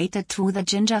is related to the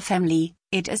ginger family.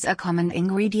 It is a common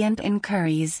ingredient in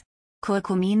curries.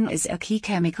 Curcumin is a key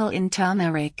chemical in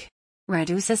turmeric.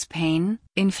 Reduces pain,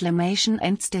 inflammation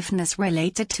and stiffness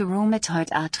related to rheumatoid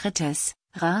arthritis,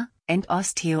 RA, and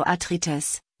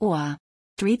osteoarthritis, OA.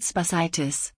 Treats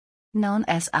bursitis. Known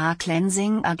as a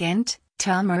cleansing agent,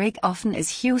 Turmeric often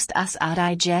is used as a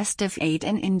digestive aid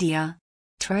in India.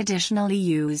 Traditionally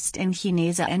used in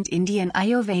Chinese and Indian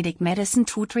Ayurvedic medicine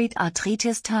to treat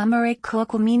arthritis, turmeric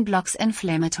curcumin blocks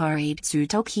inflammatory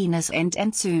cytokines and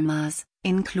enzymes,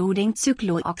 including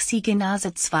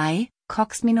cyclooxygenase 2,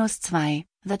 COX-2,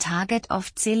 the target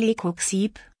of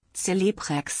celecoxib,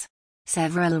 Celebrex.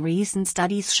 Several recent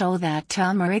studies show that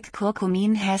turmeric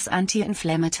curcumin has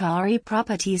anti-inflammatory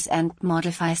properties and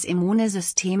modifies immune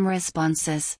system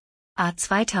responses. A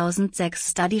 2006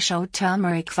 study showed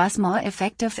turmeric was more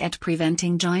effective at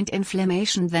preventing joint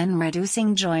inflammation than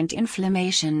reducing joint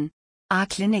inflammation. A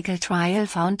clinical trial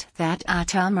found that a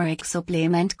turmeric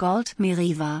supplement called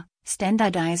Meriva,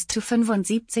 standardized to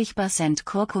 75%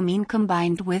 curcumin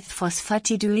combined with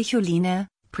phosphatidylcholine,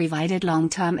 provided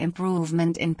long-term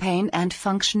improvement in pain and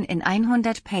function in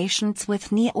 100 patients with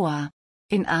NIOA.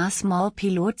 In a small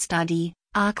pilot study,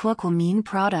 a curcumin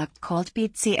product called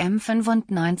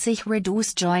BCM95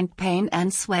 reduced joint pain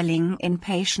and swelling in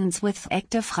patients with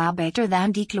Activra better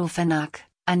than diclofenac,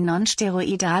 a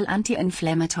non-steroidal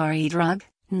anti-inflammatory drug,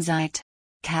 NSAID.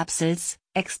 Capsules,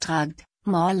 extract,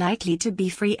 more likely to be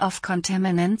free of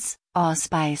contaminants, or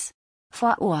spice.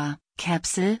 For OR,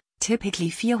 capsule, typically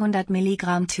 400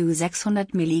 mg to 600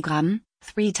 mg,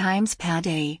 3 times per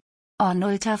day. Or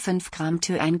 0,5 gram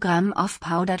to 1 gram of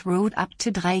powdered root up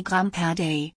to 3 gram per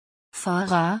day. For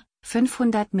raw,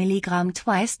 500 mg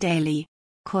twice daily.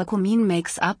 Curcumin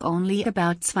makes up only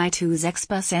about 2 to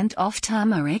 6% of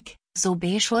turmeric, so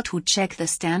be sure to check the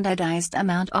standardized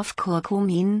amount of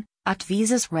curcumin,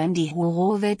 advises Randy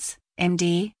Horowitz,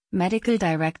 MD, Medical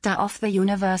Director of the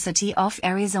University of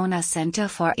Arizona Center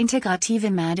for Integrative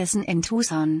Medicine in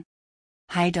Tucson.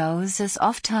 High doses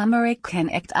of turmeric can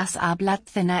act as a blood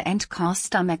thinner and cause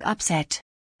stomach upset.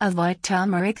 Avoid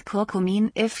turmeric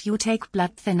curcumin if you take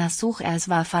blood thinners such as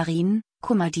warfarin,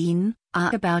 Coumadin,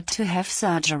 are about to have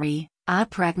surgery, are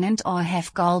pregnant or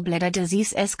have gallbladder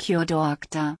disease. Ask your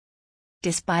doctor.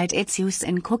 Despite its use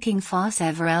in cooking for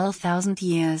several thousand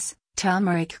years,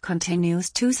 turmeric continues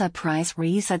to surprise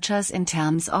researchers in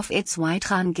terms of its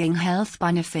wide-ranging health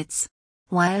benefits.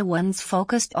 While once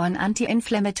focused on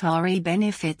anti-inflammatory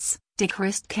benefits,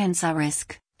 decreased cancer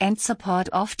risk, and support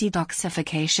of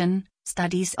detoxification,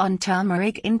 studies on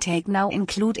turmeric intake now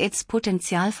include its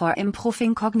potential for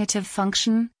improving cognitive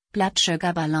function, blood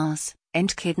sugar balance,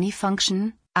 and kidney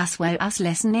function, as well as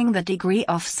lessening the degree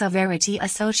of severity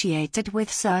associated with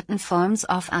certain forms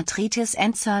of arthritis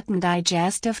and certain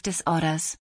digestive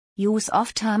disorders. Use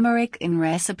of turmeric in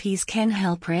recipes can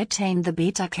help retain the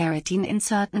beta-carotene in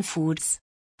certain foods.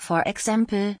 For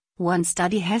example, one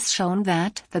study has shown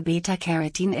that the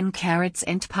beta-carotene in carrots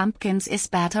and pumpkins is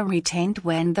better retained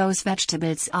when those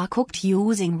vegetables are cooked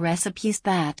using recipes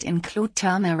that include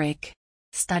turmeric.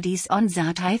 Studies on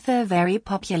Zatay, a very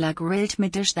popular grilled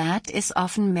meat dish that is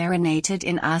often marinated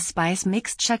in a spice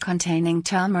mixture containing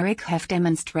turmeric, have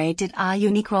demonstrated a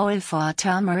unique role for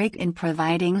turmeric in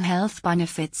providing health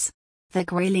benefits. The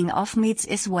grilling of meats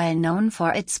is well known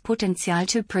for its potential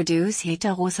to produce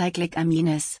heterocyclic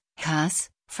amines, Has,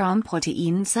 from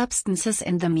protein substances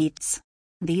in the meats.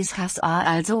 These Has are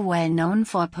also well known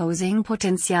for posing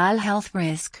potential health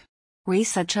risk.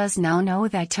 Researchers now know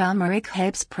that turmeric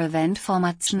helps prevent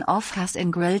formation of Has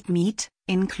in grilled meat,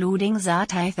 including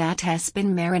Zatay that has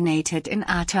been marinated in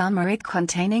a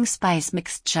turmeric-containing spice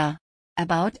mixture.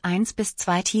 About 1 bis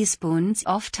 2 teaspoons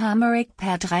of turmeric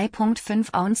per 3.5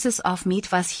 ounces of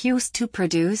meat was used to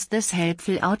produce this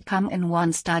helpful outcome in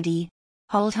one study.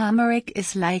 Whole turmeric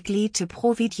is likely to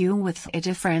provide you with a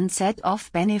different set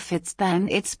of benefits than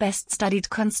its best studied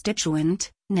constituent,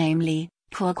 namely,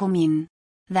 curcumin.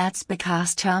 That's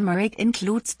because turmeric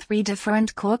includes 3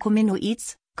 different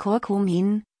curcuminoids,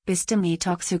 curcumin,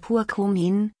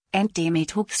 bis-dimetoxycurcumin, and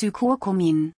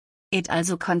dimetoxycurcumin. It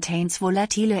also contains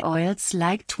volatile oils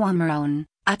like turmerone,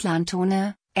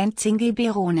 atlanthone, and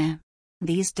zingiberone.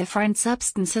 These different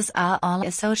substances are all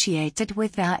associated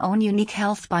with their own unique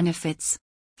health benefits.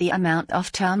 The amount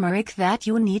of turmeric that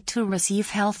you need to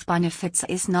receive health benefits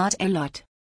is not a lot.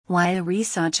 While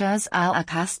researchers are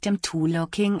accustomed to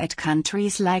looking at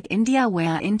countries like India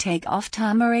where intake of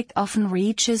turmeric often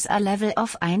reaches a level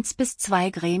of 1 bis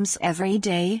 2 grams every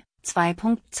day,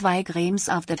 2.2 grams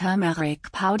of the turmeric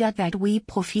powder that we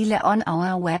profile on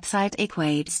our website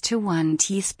equates to 1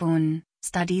 teaspoon.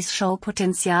 Studies show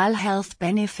potential health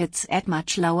benefits at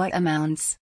much lower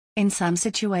amounts. In some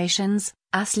situations,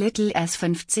 as little as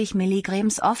 50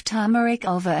 milligrams of turmeric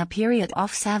over a period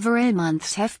of several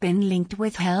months have been linked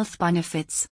with health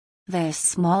benefits. This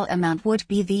small amount would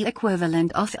be the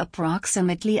equivalent of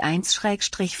approximately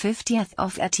 1/50th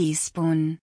of a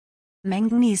teaspoon.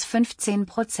 Manganese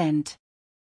 15%,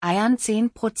 Iron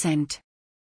 10%,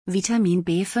 Vitamin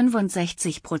B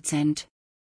 65%,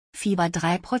 Fieber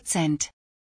 3%,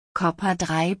 Copper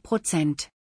 3%.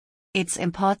 It's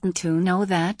important to know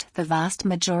that the vast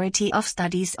majority of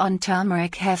studies on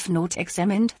turmeric have not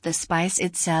examined the spice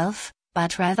itself,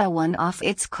 but rather one of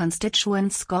its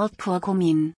constituents called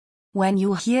curcumin. When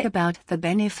you hear about the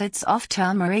benefits of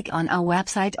turmeric on our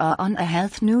website or on a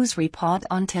health news report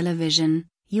on television,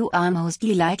 you are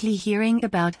mostly likely hearing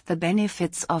about the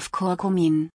benefits of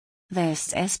curcumin.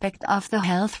 This aspect of the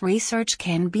health research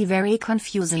can be very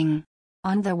confusing.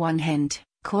 On the one hand,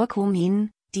 curcumin,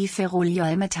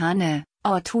 Diphenyliolmethane,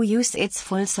 or to use its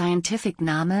full scientific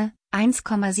name,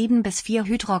 1,7 bis 4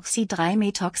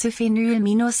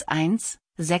 Hydroxy-3-Methoxyphenyl-1,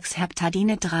 6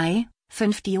 Heptadine 3,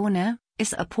 5 Dione,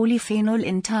 is a polyphenol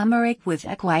in turmeric with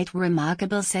a quite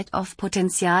remarkable set of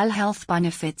potential health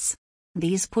benefits.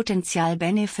 These potential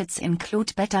benefits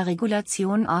include better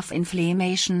regulation of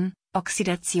inflammation,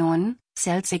 oxidation,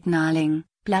 cell signaling,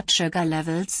 blood sugar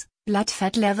levels, blood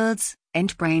fat levels,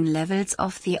 and brain levels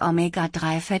of the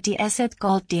omega-3 fatty acid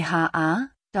called DHA,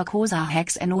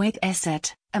 docosahexaenoic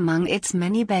acid, among its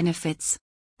many benefits.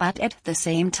 But at the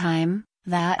same time,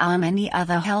 there are many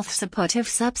other health supportive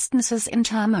substances in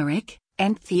turmeric,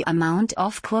 and the amount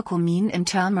of curcumin in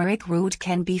turmeric root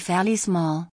can be fairly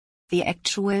small. The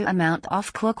actual amount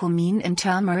of curcumin in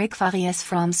turmeric varies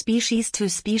from species to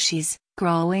species,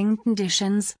 growing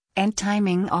conditions, and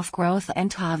timing of growth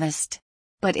and harvest.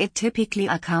 But it typically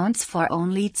accounts for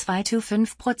only 2 to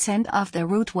 5% of the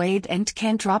root weight and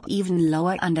can drop even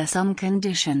lower under some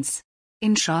conditions.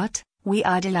 In short, we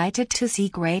are delighted to see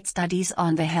great studies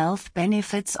on the health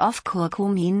benefits of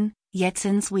curcumin, yet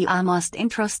since we are most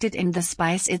interested in the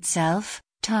spice itself,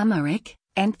 turmeric,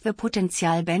 and the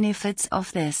potential benefits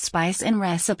of this spice in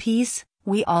recipes,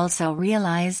 we also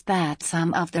realize that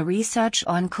some of the research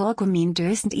on curcumin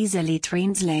doesn't easily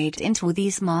translate into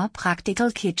these more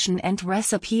practical kitchen and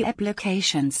recipe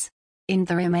applications. In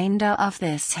the remainder of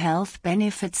this health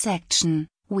benefits section,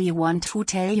 we want to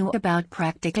tell you about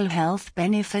practical health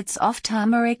benefits of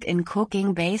turmeric in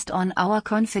cooking based on our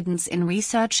confidence in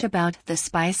research about the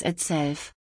spice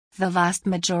itself. The vast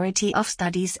majority of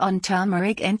studies on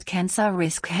turmeric and cancer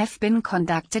risk have been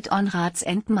conducted on rats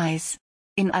and mice.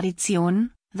 In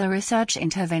addition, the research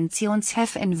interventions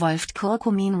have involved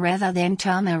curcumin rather than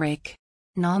turmeric.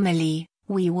 Normally,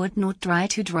 we would not try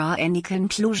to draw any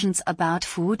conclusions about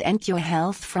food and your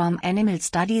health from animal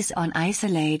studies on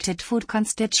isolated food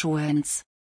constituents.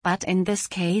 But in this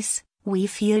case, we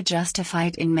feel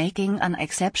justified in making an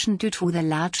exception due to the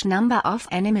large number of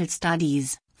animal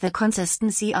studies, the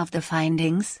consistency of the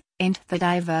findings, and the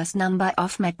diverse number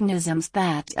of mechanisms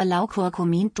that allow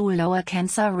curcumin to lower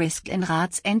cancer risk in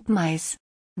rats and mice.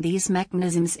 These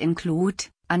mechanisms include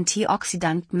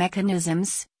antioxidant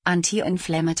mechanisms,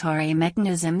 anti-inflammatory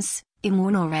mechanisms,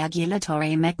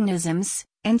 immunoregulatory mechanisms,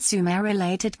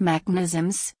 enzyme-related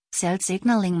mechanisms, cell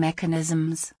signaling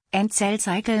mechanisms, and cell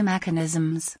cycle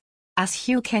mechanisms. As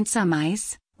human cancer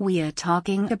mice, we are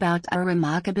talking about a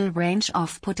remarkable range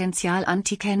of potential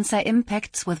anti-cancer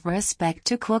impacts with respect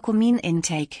to curcumin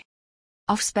intake.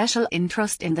 Of special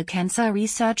interest in the cancer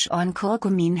research on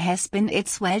curcumin has been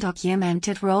its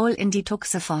well-documented role in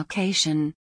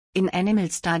detoxification. In animal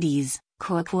studies,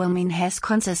 curcumin has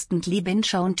consistently been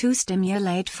shown to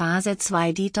stimulate phase 2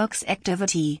 detox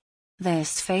activity.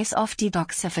 This phase of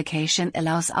detoxification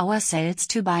allows our cells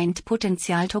to bind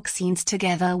potential toxins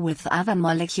together with other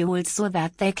molecules so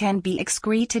that they can be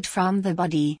excreted from the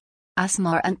body. As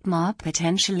more and more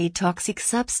potentially toxic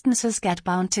substances get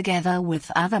bound together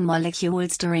with other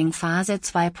molecules during phase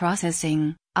 2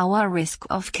 processing, our risk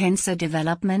of cancer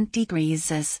development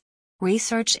decreases.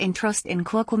 Research interest in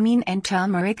curcumin and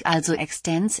turmeric also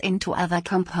extends into other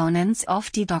components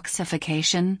of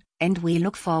detoxification, and we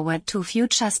look forward to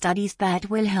future studies that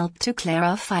will help to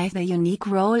clarify the unique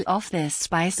role of this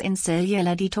spice in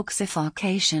cellular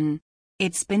detoxification.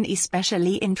 It's been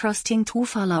especially interesting to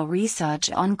follow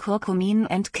research on curcumin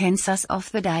and cancers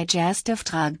of the digestive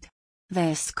tract.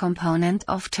 This component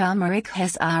of turmeric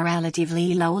has a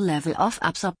relatively low level of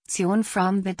absorption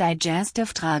from the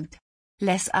digestive tract.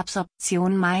 Less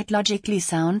absorption might logically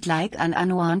sound like an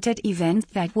unwanted event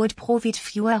that would provide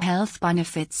fewer health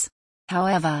benefits.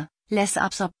 However, less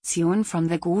absorption from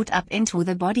the gut up into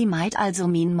the body might also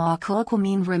mean more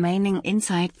curcumin remaining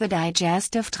inside the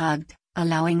digestive tract,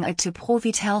 allowing it to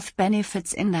provide health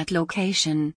benefits in that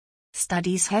location.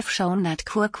 Studies have shown that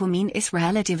curcumin is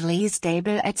relatively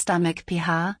stable at stomach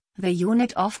pH, the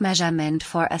unit of measurement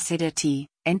for acidity,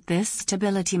 and this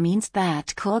stability means that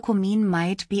curcumin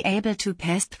might be able to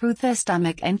pass through the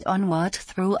stomach and onward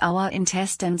through our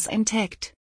intestines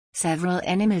intact. Several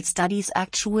animal studies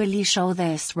actually show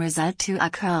this result to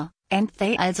occur, and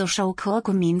they also show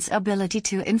curcumin's ability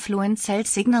to influence cell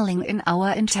signaling in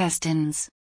our intestines.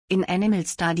 In animal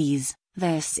studies,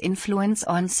 this influence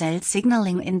on cell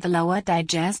signaling in the lower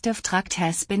digestive tract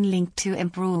has been linked to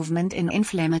improvement in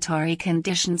inflammatory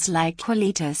conditions like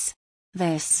colitis.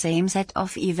 This same set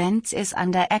of events is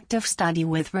under active study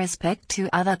with respect to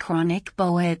other chronic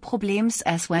bowel problems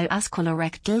as well as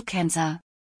colorectal cancer.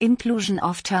 Inclusion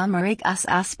of turmeric as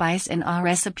a spice in our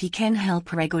recipe can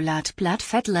help regulate blood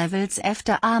fat levels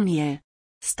after a meal.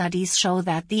 Studies show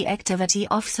that the activity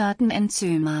of certain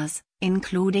enzymes,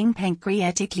 including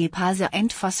pancreatic lipase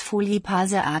and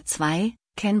phospholipase A2,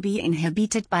 can be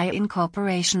inhibited by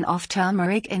incorporation of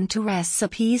turmeric into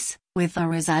recipes, with the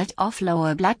result of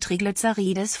lower blood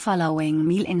triglycerides following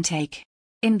meal intake.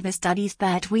 In the studies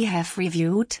that we have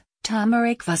reviewed,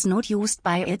 turmeric was not used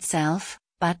by itself,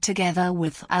 but together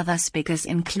with other spices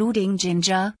including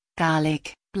ginger,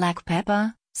 garlic, black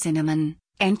pepper, cinnamon,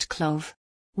 and clove.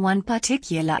 One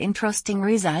particular interesting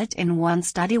result in one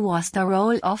study was the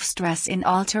role of stress in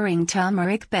altering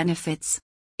turmeric benefits.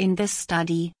 In this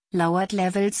study, lowered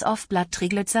levels of blood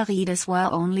triglycerides were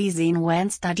only seen when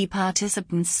study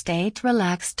participants stayed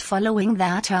relaxed following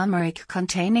their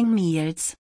turmeric-containing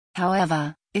meals.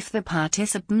 However, if the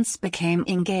participants became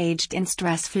engaged in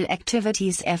stressful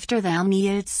activities after their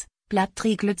meals, blood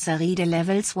triglyceride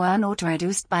levels were not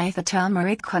reduced by the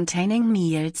turmeric-containing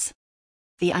meals.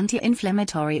 The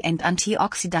anti-inflammatory and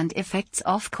antioxidant effects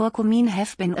of curcumin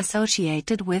have been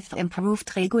associated with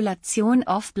improved regulation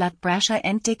of blood pressure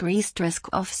and decreased risk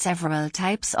of several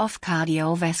types of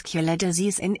cardiovascular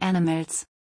disease in animals.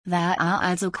 There are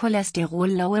also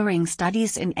cholesterol-lowering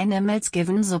studies in animals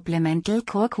given supplemental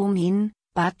curcumin,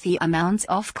 but the amounts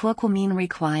of curcumin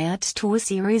required to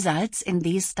see results in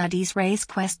these studies raise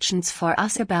questions for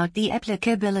us about the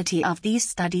applicability of these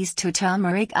studies to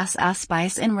turmeric as a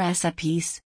spice in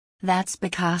recipes. That's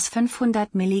because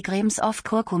 500 mg of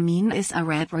curcumin is a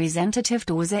representative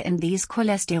dose in these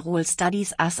cholesterol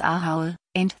studies as a whole,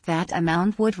 and that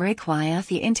amount would require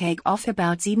the intake of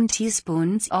about 7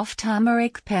 teaspoons of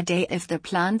turmeric per day if the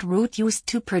plant root used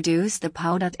to produce the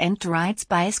powdered and dried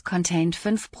spice contained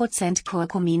 5%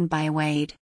 curcumin by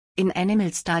weight. In animal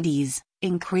studies,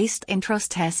 increased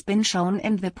interest has been shown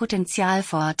in the potential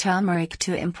for turmeric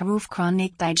to improve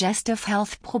chronic digestive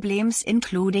health problems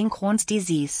including Crohn's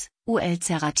disease,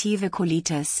 ulcerative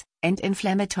colitis, and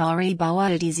inflammatory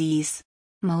bowel disease.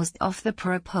 Most of the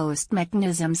proposed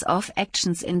mechanisms of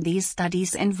actions in these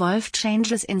studies involve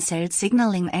changes in cell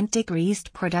signaling and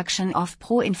decreased production of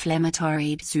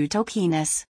pro-inflammatory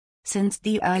cytokines. Since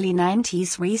the early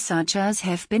 90s, researchers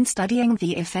have been studying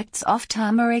the effects of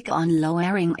turmeric on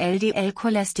lowering LDL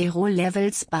cholesterol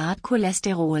levels, bad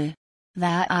cholesterol.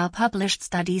 There are published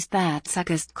studies that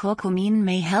suggest curcumin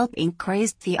may help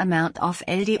increase the amount of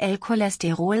LDL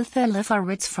cholesterol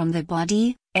theliverits from the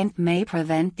body, and may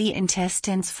prevent the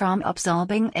intestines from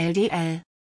absorbing LDL.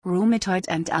 Rheumatoid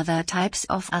and other types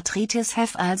of arthritis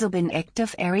have also been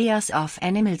active areas of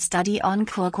animal study on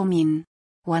curcumin.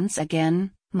 Once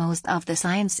again, most of the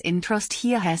science interest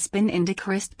here has been in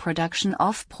decreased production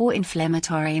of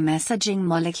pro-inflammatory messaging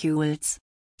molecules.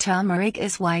 Turmeric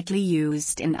is widely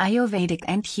used in Ayurvedic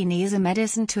and Chinese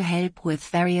medicine to help with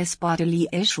various bodily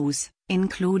issues,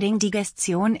 including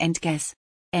digestion and gas.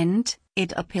 And,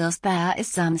 it appears there is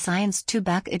some science to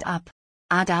back it up.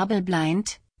 A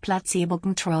double-blind,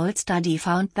 placebo-controlled study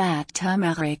found that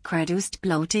turmeric reduced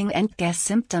bloating and gas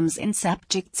symptoms in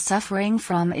subjects suffering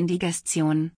from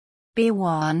indigestion. Be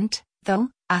warned, though,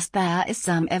 as there is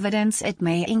some evidence it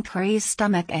may increase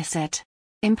stomach acid.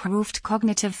 Improved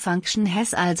cognitive function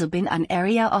has also been an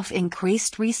area of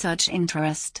increased research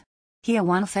interest. Here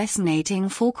one fascinating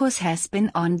focus has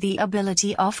been on the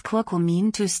ability of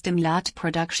curcumin to stimulate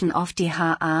production of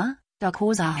DHA,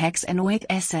 docosahexaenoic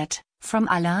acid, from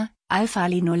ALA,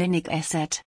 alpha-linolenic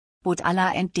acid. Both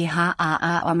ALA and DHA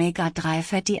are omega-3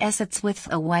 fatty acids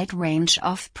with a wide range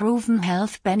of proven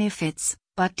health benefits,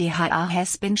 but DHA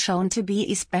has been shown to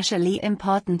be especially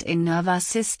important in nervous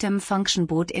system function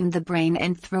both in the brain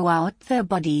and throughout the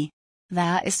body.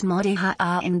 There is more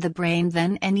DHA in the brain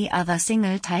than any other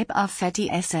single type of fatty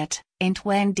acid, and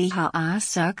when DHA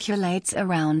circulates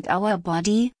around our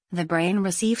body, the brain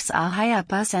receives a higher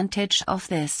percentage of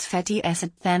this fatty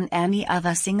acid than any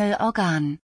other single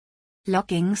organ.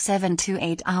 Logging 7 to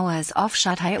 8 hours of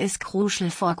shut-eye is crucial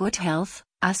for good health,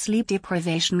 as sleep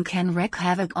deprivation can wreak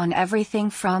havoc on everything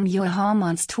from your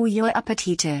hormones to your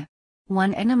appetite.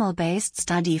 One animal-based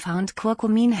study found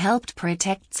curcumin helped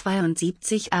protect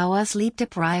 72-hour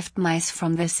sleep-deprived mice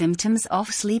from the symptoms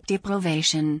of sleep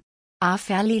deprivation. A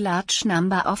fairly large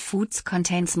number of foods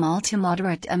contain small to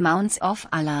moderate amounts of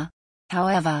ALA.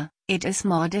 However, it is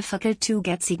more difficult to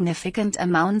get significant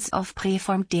amounts of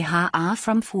preformed DHA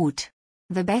from food.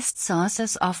 The best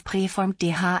sources of preformed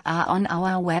DHA on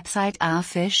our website are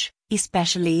fish,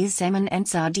 especially salmon and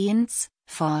sardines.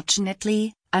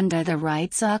 Fortunately, under the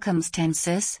right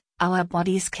circumstances, our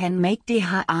bodies can make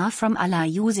DHA from ALA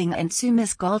using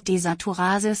enzymes called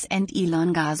desaturase and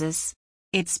elongases.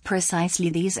 It's precisely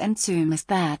these enzymes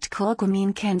that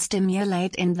curcumin can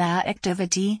stimulate in their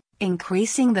activity,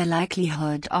 increasing the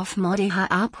likelihood of more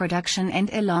DHA production and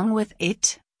along with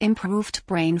it, improved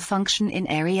brain function in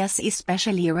areas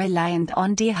especially reliant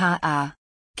on DHA.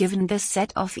 Given this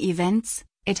set of events,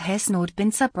 it has not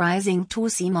been surprising to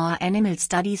see more animal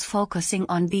studies focusing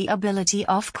on the ability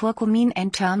of curcumin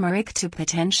and turmeric to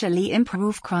potentially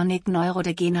improve chronic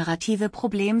neurodegenerative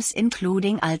problems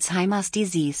including Alzheimer's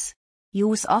disease.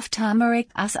 Use of turmeric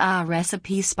as a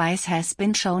recipe spice has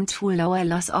been shown to lower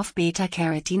loss of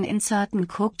beta-carotene in certain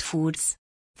cooked foods.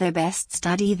 The best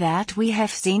study that we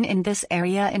have seen in this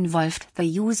area involved the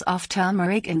use of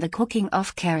turmeric in the cooking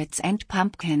of carrots and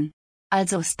pumpkin.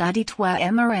 Also studied were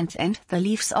amaranth and the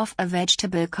leaves of a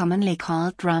vegetable commonly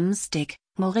called drumstick,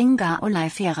 Moringa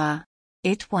oleifera.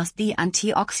 It was the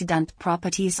antioxidant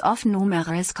properties of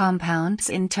numerous compounds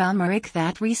in turmeric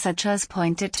that researchers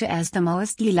pointed to as the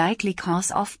most likely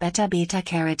cause of better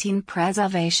beta-carotene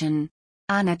preservation.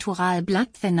 A natural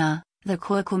blood thinner, the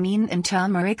curcumin in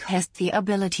turmeric has the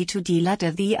ability to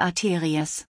dilate the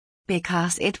arteries.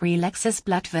 Because it relaxes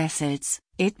blood vessels,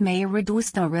 it may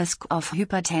reduce the risk of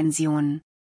hypertension.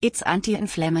 Its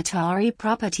anti-inflammatory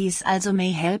properties also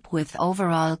may help with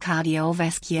overall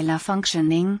cardiovascular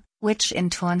functioning, which in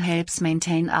turn helps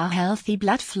maintain a healthy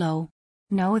blood flow.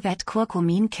 Know that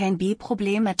curcumin can be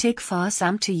problematic for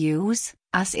some to use,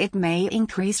 as it may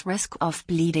increase risk of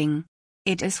bleeding.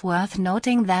 It is worth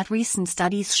noting that recent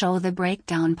studies show the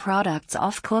breakdown products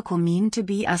of curcumin to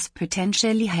be as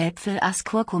potentially helpful as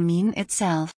curcumin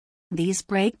itself. These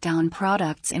breakdown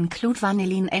products include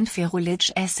vanillin and ferulic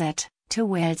acid, two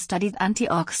well-studied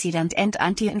antioxidant and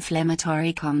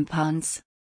anti-inflammatory compounds.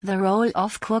 The role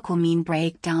of curcumin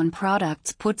breakdown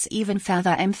products puts even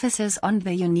further emphasis on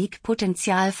the unique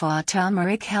potential for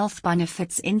turmeric health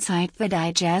benefits inside the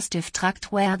digestive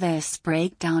tract where this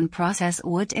breakdown process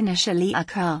would initially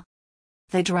occur.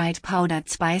 The dried powdered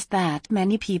spice that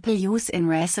many people use in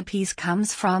recipes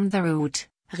comes from the root,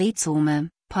 rhizome,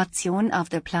 portion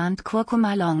of the plant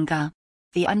Curcuma longa.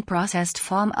 The unprocessed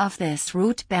form of this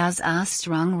root bears a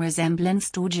strong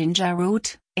resemblance to ginger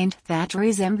root, and that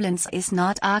resemblance is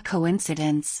not a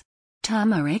coincidence.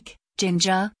 Turmeric,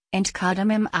 ginger, and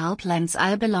cardamom are plants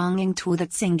all belonging to the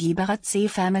Zingiberaceae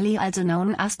family, also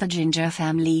known as the ginger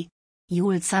family.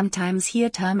 You'll sometimes hear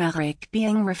turmeric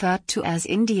being referred to as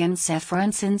Indian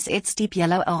saffron since its deep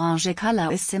yellow-orange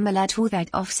color is similar to that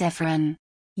of saffron.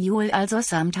 You'll also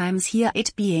sometimes hear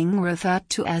it being referred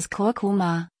to as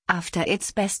curcuma, after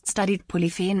its best-studied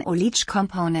polyphenolic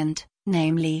component,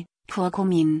 namely,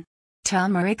 curcumin.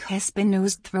 Turmeric has been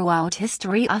used throughout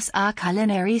history as a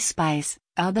culinary spice,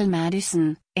 herbal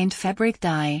medicine, and fabric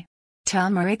dye.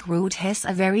 Turmeric root has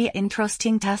a very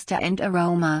interesting taste and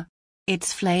aroma.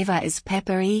 Its flavor is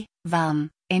peppery, warm,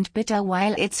 and bitter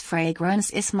while its fragrance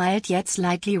is mild yet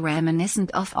slightly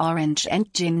reminiscent of orange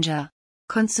and ginger.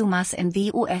 Consumers in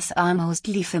the US are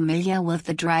mostly familiar with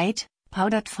the dried,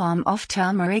 powdered form of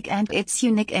turmeric and its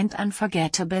unique and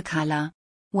unforgettable color.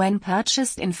 When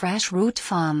purchased in fresh root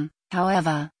form,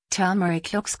 however,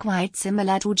 turmeric looks quite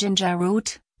similar to ginger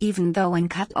root, even though when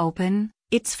cut open,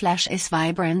 its flesh is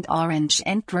vibrant orange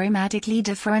and dramatically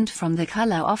different from the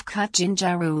color of cut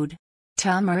ginger root.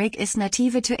 Turmeric is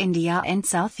native to India and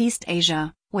Southeast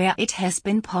Asia, where it has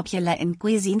been popular in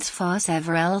cuisines for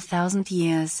several thousand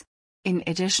years. In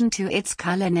addition to its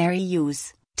culinary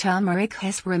use, turmeric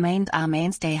has remained a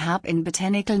mainstay herb in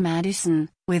botanical medicine,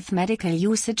 with medical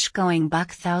usage going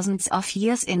back thousands of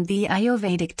years in the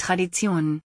Ayurvedic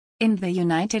tradition. In the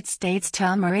United States,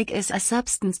 turmeric is a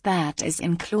substance that is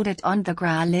included on the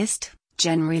GRA list,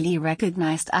 generally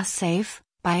recognized as safe,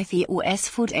 by the US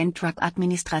Food and Drug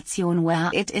Administration,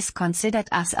 where it is considered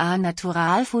as a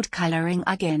natural food coloring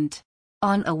agent.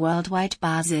 On a worldwide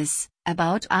basis,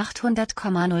 about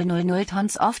 800,000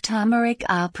 tons of turmeric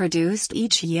are produced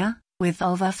each year, with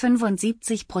over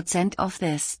 75% of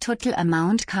this total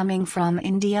amount coming from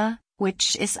India,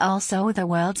 which is also the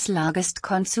world's largest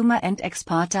consumer and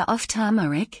exporter of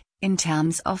turmeric. In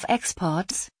terms of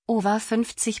exports, over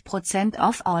 50%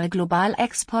 of all global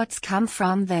exports come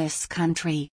from this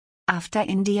country. After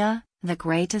India, the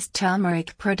greatest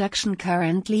turmeric production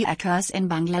currently occurs in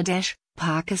Bangladesh,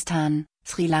 Pakistan,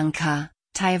 Sri Lanka,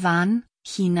 Taiwan,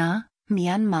 China,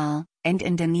 Myanmar, and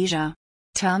Indonesia.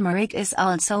 Turmeric is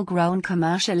also grown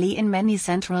commercially in many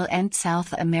Central and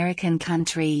South American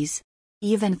countries.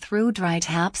 Even though dried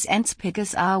herbs and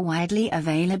spices are widely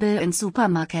available in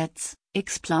supermarkets,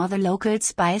 explore the local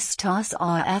spice stores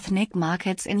or ethnic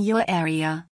markets in your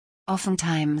area.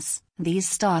 Oftentimes, these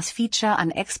stores feature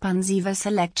an expansive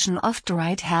selection of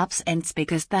dried herbs and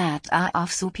spices that are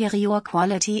of superior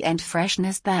quality and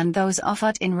freshness than those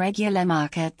offered in regular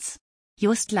markets.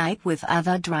 Just like with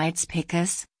other dried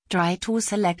spices, try to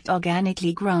select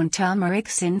organically grown turmeric,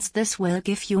 since this will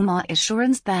give you more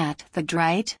assurance that the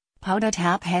dried, powdered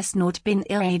herb has not been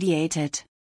irradiated.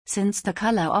 Since the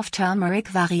color of turmeric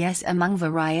varies among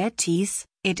varieties,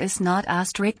 it is not a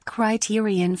strict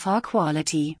criterion for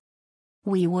quality.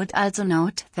 We would also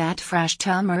note that fresh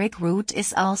turmeric root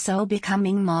is also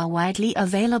becoming more widely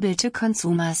available to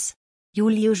consumers.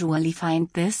 You'll usually find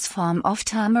this form of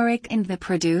turmeric in the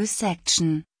produce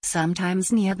section,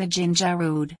 sometimes near the ginger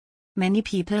root. Many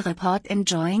people report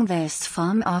enjoying this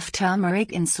form of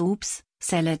turmeric in soups,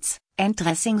 salads, and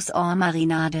dressings or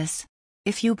marinades.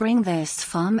 If you bring this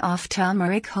form of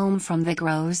turmeric home from the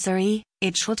grocery,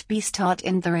 it should be stored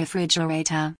in the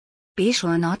refrigerator. Be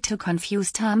sure not to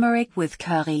confuse turmeric with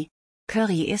curry.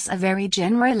 Curry is a very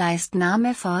generalized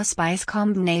name for spice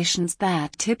combinations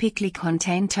that typically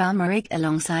contain turmeric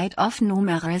alongside of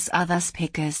numerous other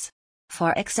spices.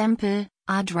 For example,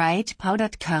 a dried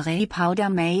powdered curry powder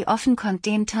may often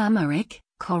contain turmeric,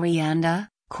 coriander,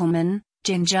 cumin,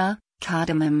 ginger,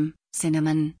 cardamom,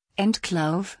 cinnamon, and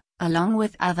clove, along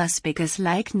with other spices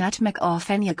like nutmeg or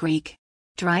fenugreek.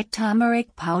 Dried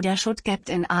turmeric powder should get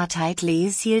in a tightly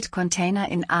sealed container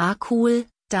in a cool,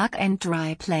 dark and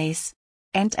dry place.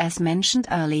 And as mentioned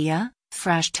earlier,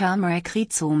 fresh turmeric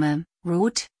rhizome,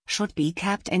 root, should be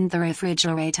kept in the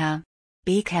refrigerator.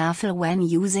 Be careful when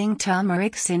using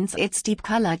turmeric, since its deep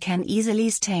color can easily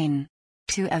stain.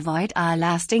 To avoid a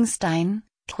lasting stain,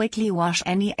 quickly wash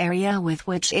any area with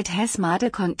which it has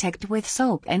made contact with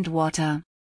soap and water.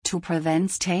 To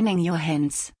prevent staining your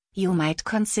hands, you might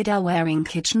consider wearing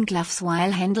kitchen gloves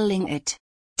while handling it.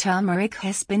 Turmeric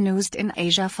has been used in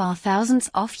Asia for thousands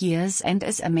of years and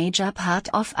is a major part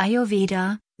of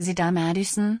Ayurveda, Siddha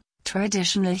medicine,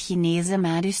 traditional Chinese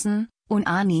medicine,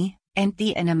 Unani, and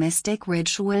the animistic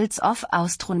rituals of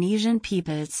Austronesian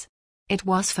peoples. It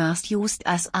was first used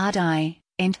as a dye,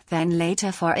 and then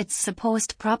later for its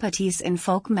supposed properties in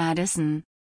folk medicine.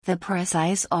 The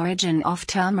precise origin of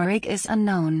turmeric is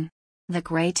unknown. The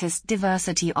greatest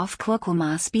diversity of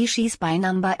curcuma species by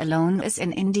number alone is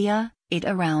in India, it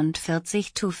around 40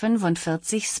 to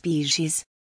 45 species.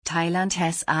 Thailand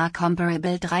has a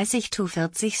comparable 30 to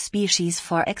 40 species,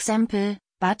 for example,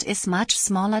 but is much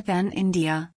smaller than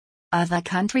India. Other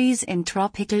countries in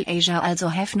tropical Asia also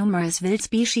have numerous wild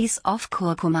species of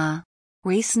curcuma.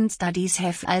 Recent studies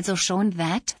have also shown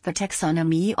that the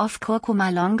taxonomy of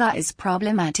Curcuma longa is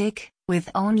problematic, with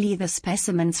only the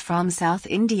specimens from South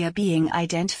India being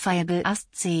identifiable as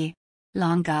C.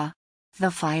 longa. The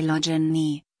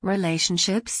phylogeny,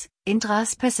 relationships,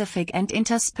 intraspecific and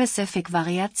interspecific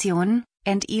variation,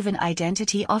 and even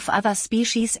identity of other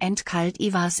species and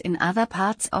cultivars in other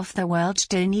parts of the world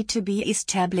still need to be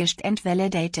established and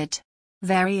validated.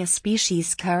 Various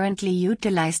species currently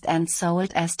utilized and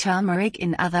sold as turmeric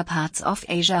in other parts of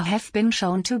Asia have been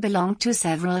shown to belong to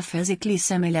several physically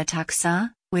similar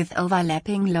taxa, with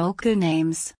overlapping local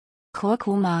names.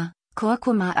 Curcuma,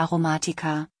 Curcuma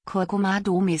aromatica, Curcuma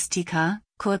domestica,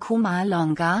 Curcuma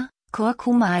longa,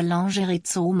 Curcuma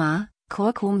longerrhizoma,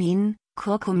 curcumin,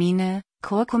 curcumine,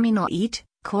 curcuminoid,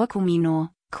 curcumino,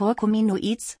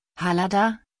 curcuminoids,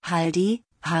 halada, haldi,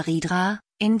 haridra,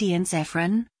 Indian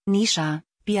saffron, Nisha,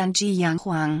 Bianji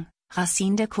Yanghuang,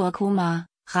 Racine de curcuma,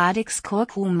 Radix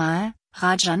curcumal,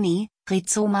 Rajani,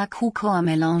 Rhizoma cucor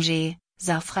mélanger,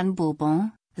 Safran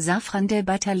bourbon, Safran de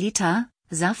Batalita,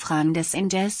 Safran des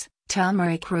Indes,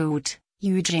 turmeric root,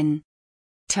 Eugene.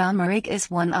 Turmeric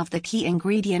is one of the key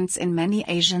ingredients in many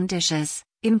Asian dishes,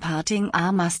 imparting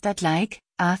a mustard-like,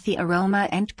 earthy aroma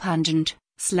and pungent,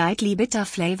 slightly bitter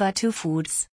flavor to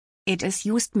foods. It is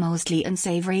used mostly in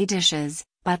savory dishes,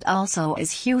 but also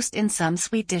is used in some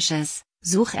sweet dishes,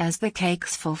 such as the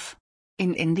cakes phuff.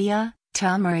 In India,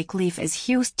 turmeric leaf is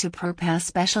used to prepare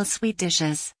special sweet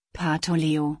dishes,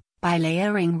 patolio, by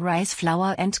layering rice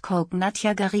flour and coconut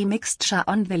jaggery mixture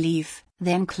on the leaf,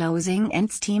 then closing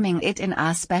and steaming it in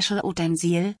a special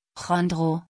utensil,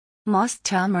 chondro. Most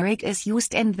turmeric is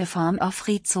used in the form of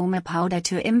rhizome powder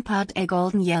to impart a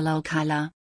golden yellow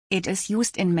color. It is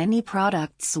used in many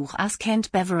products such as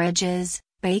canned beverages,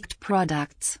 baked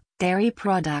products, dairy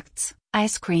products,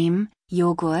 ice cream,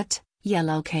 yogurt,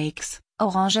 yellow cakes,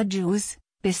 orange juice,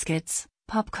 biscuits,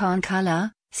 popcorn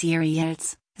color,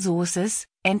 cereals, sauces,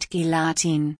 and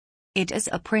gelatin. It is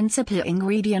a principal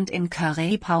ingredient in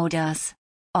curry powders.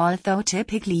 Although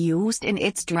typically used in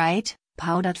its dried,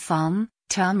 powdered form,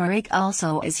 turmeric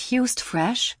also is used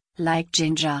fresh, like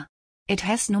ginger. It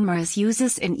has numerous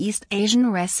uses in East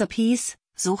Asian recipes,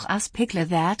 such as pickle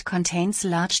that contains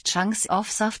large chunks of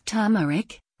soft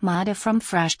turmeric, made from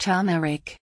fresh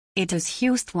turmeric. It is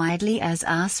used widely as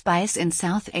a spice in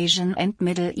South Asian and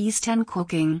Middle Eastern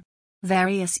cooking.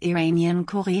 Various Iranian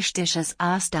Quraysh dishes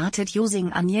are started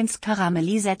using onions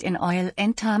caramelized in oil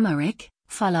and turmeric,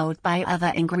 followed by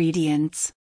other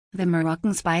ingredients. The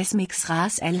Moroccan spice mix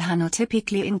Ras El Hanout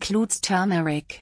typically includes turmeric,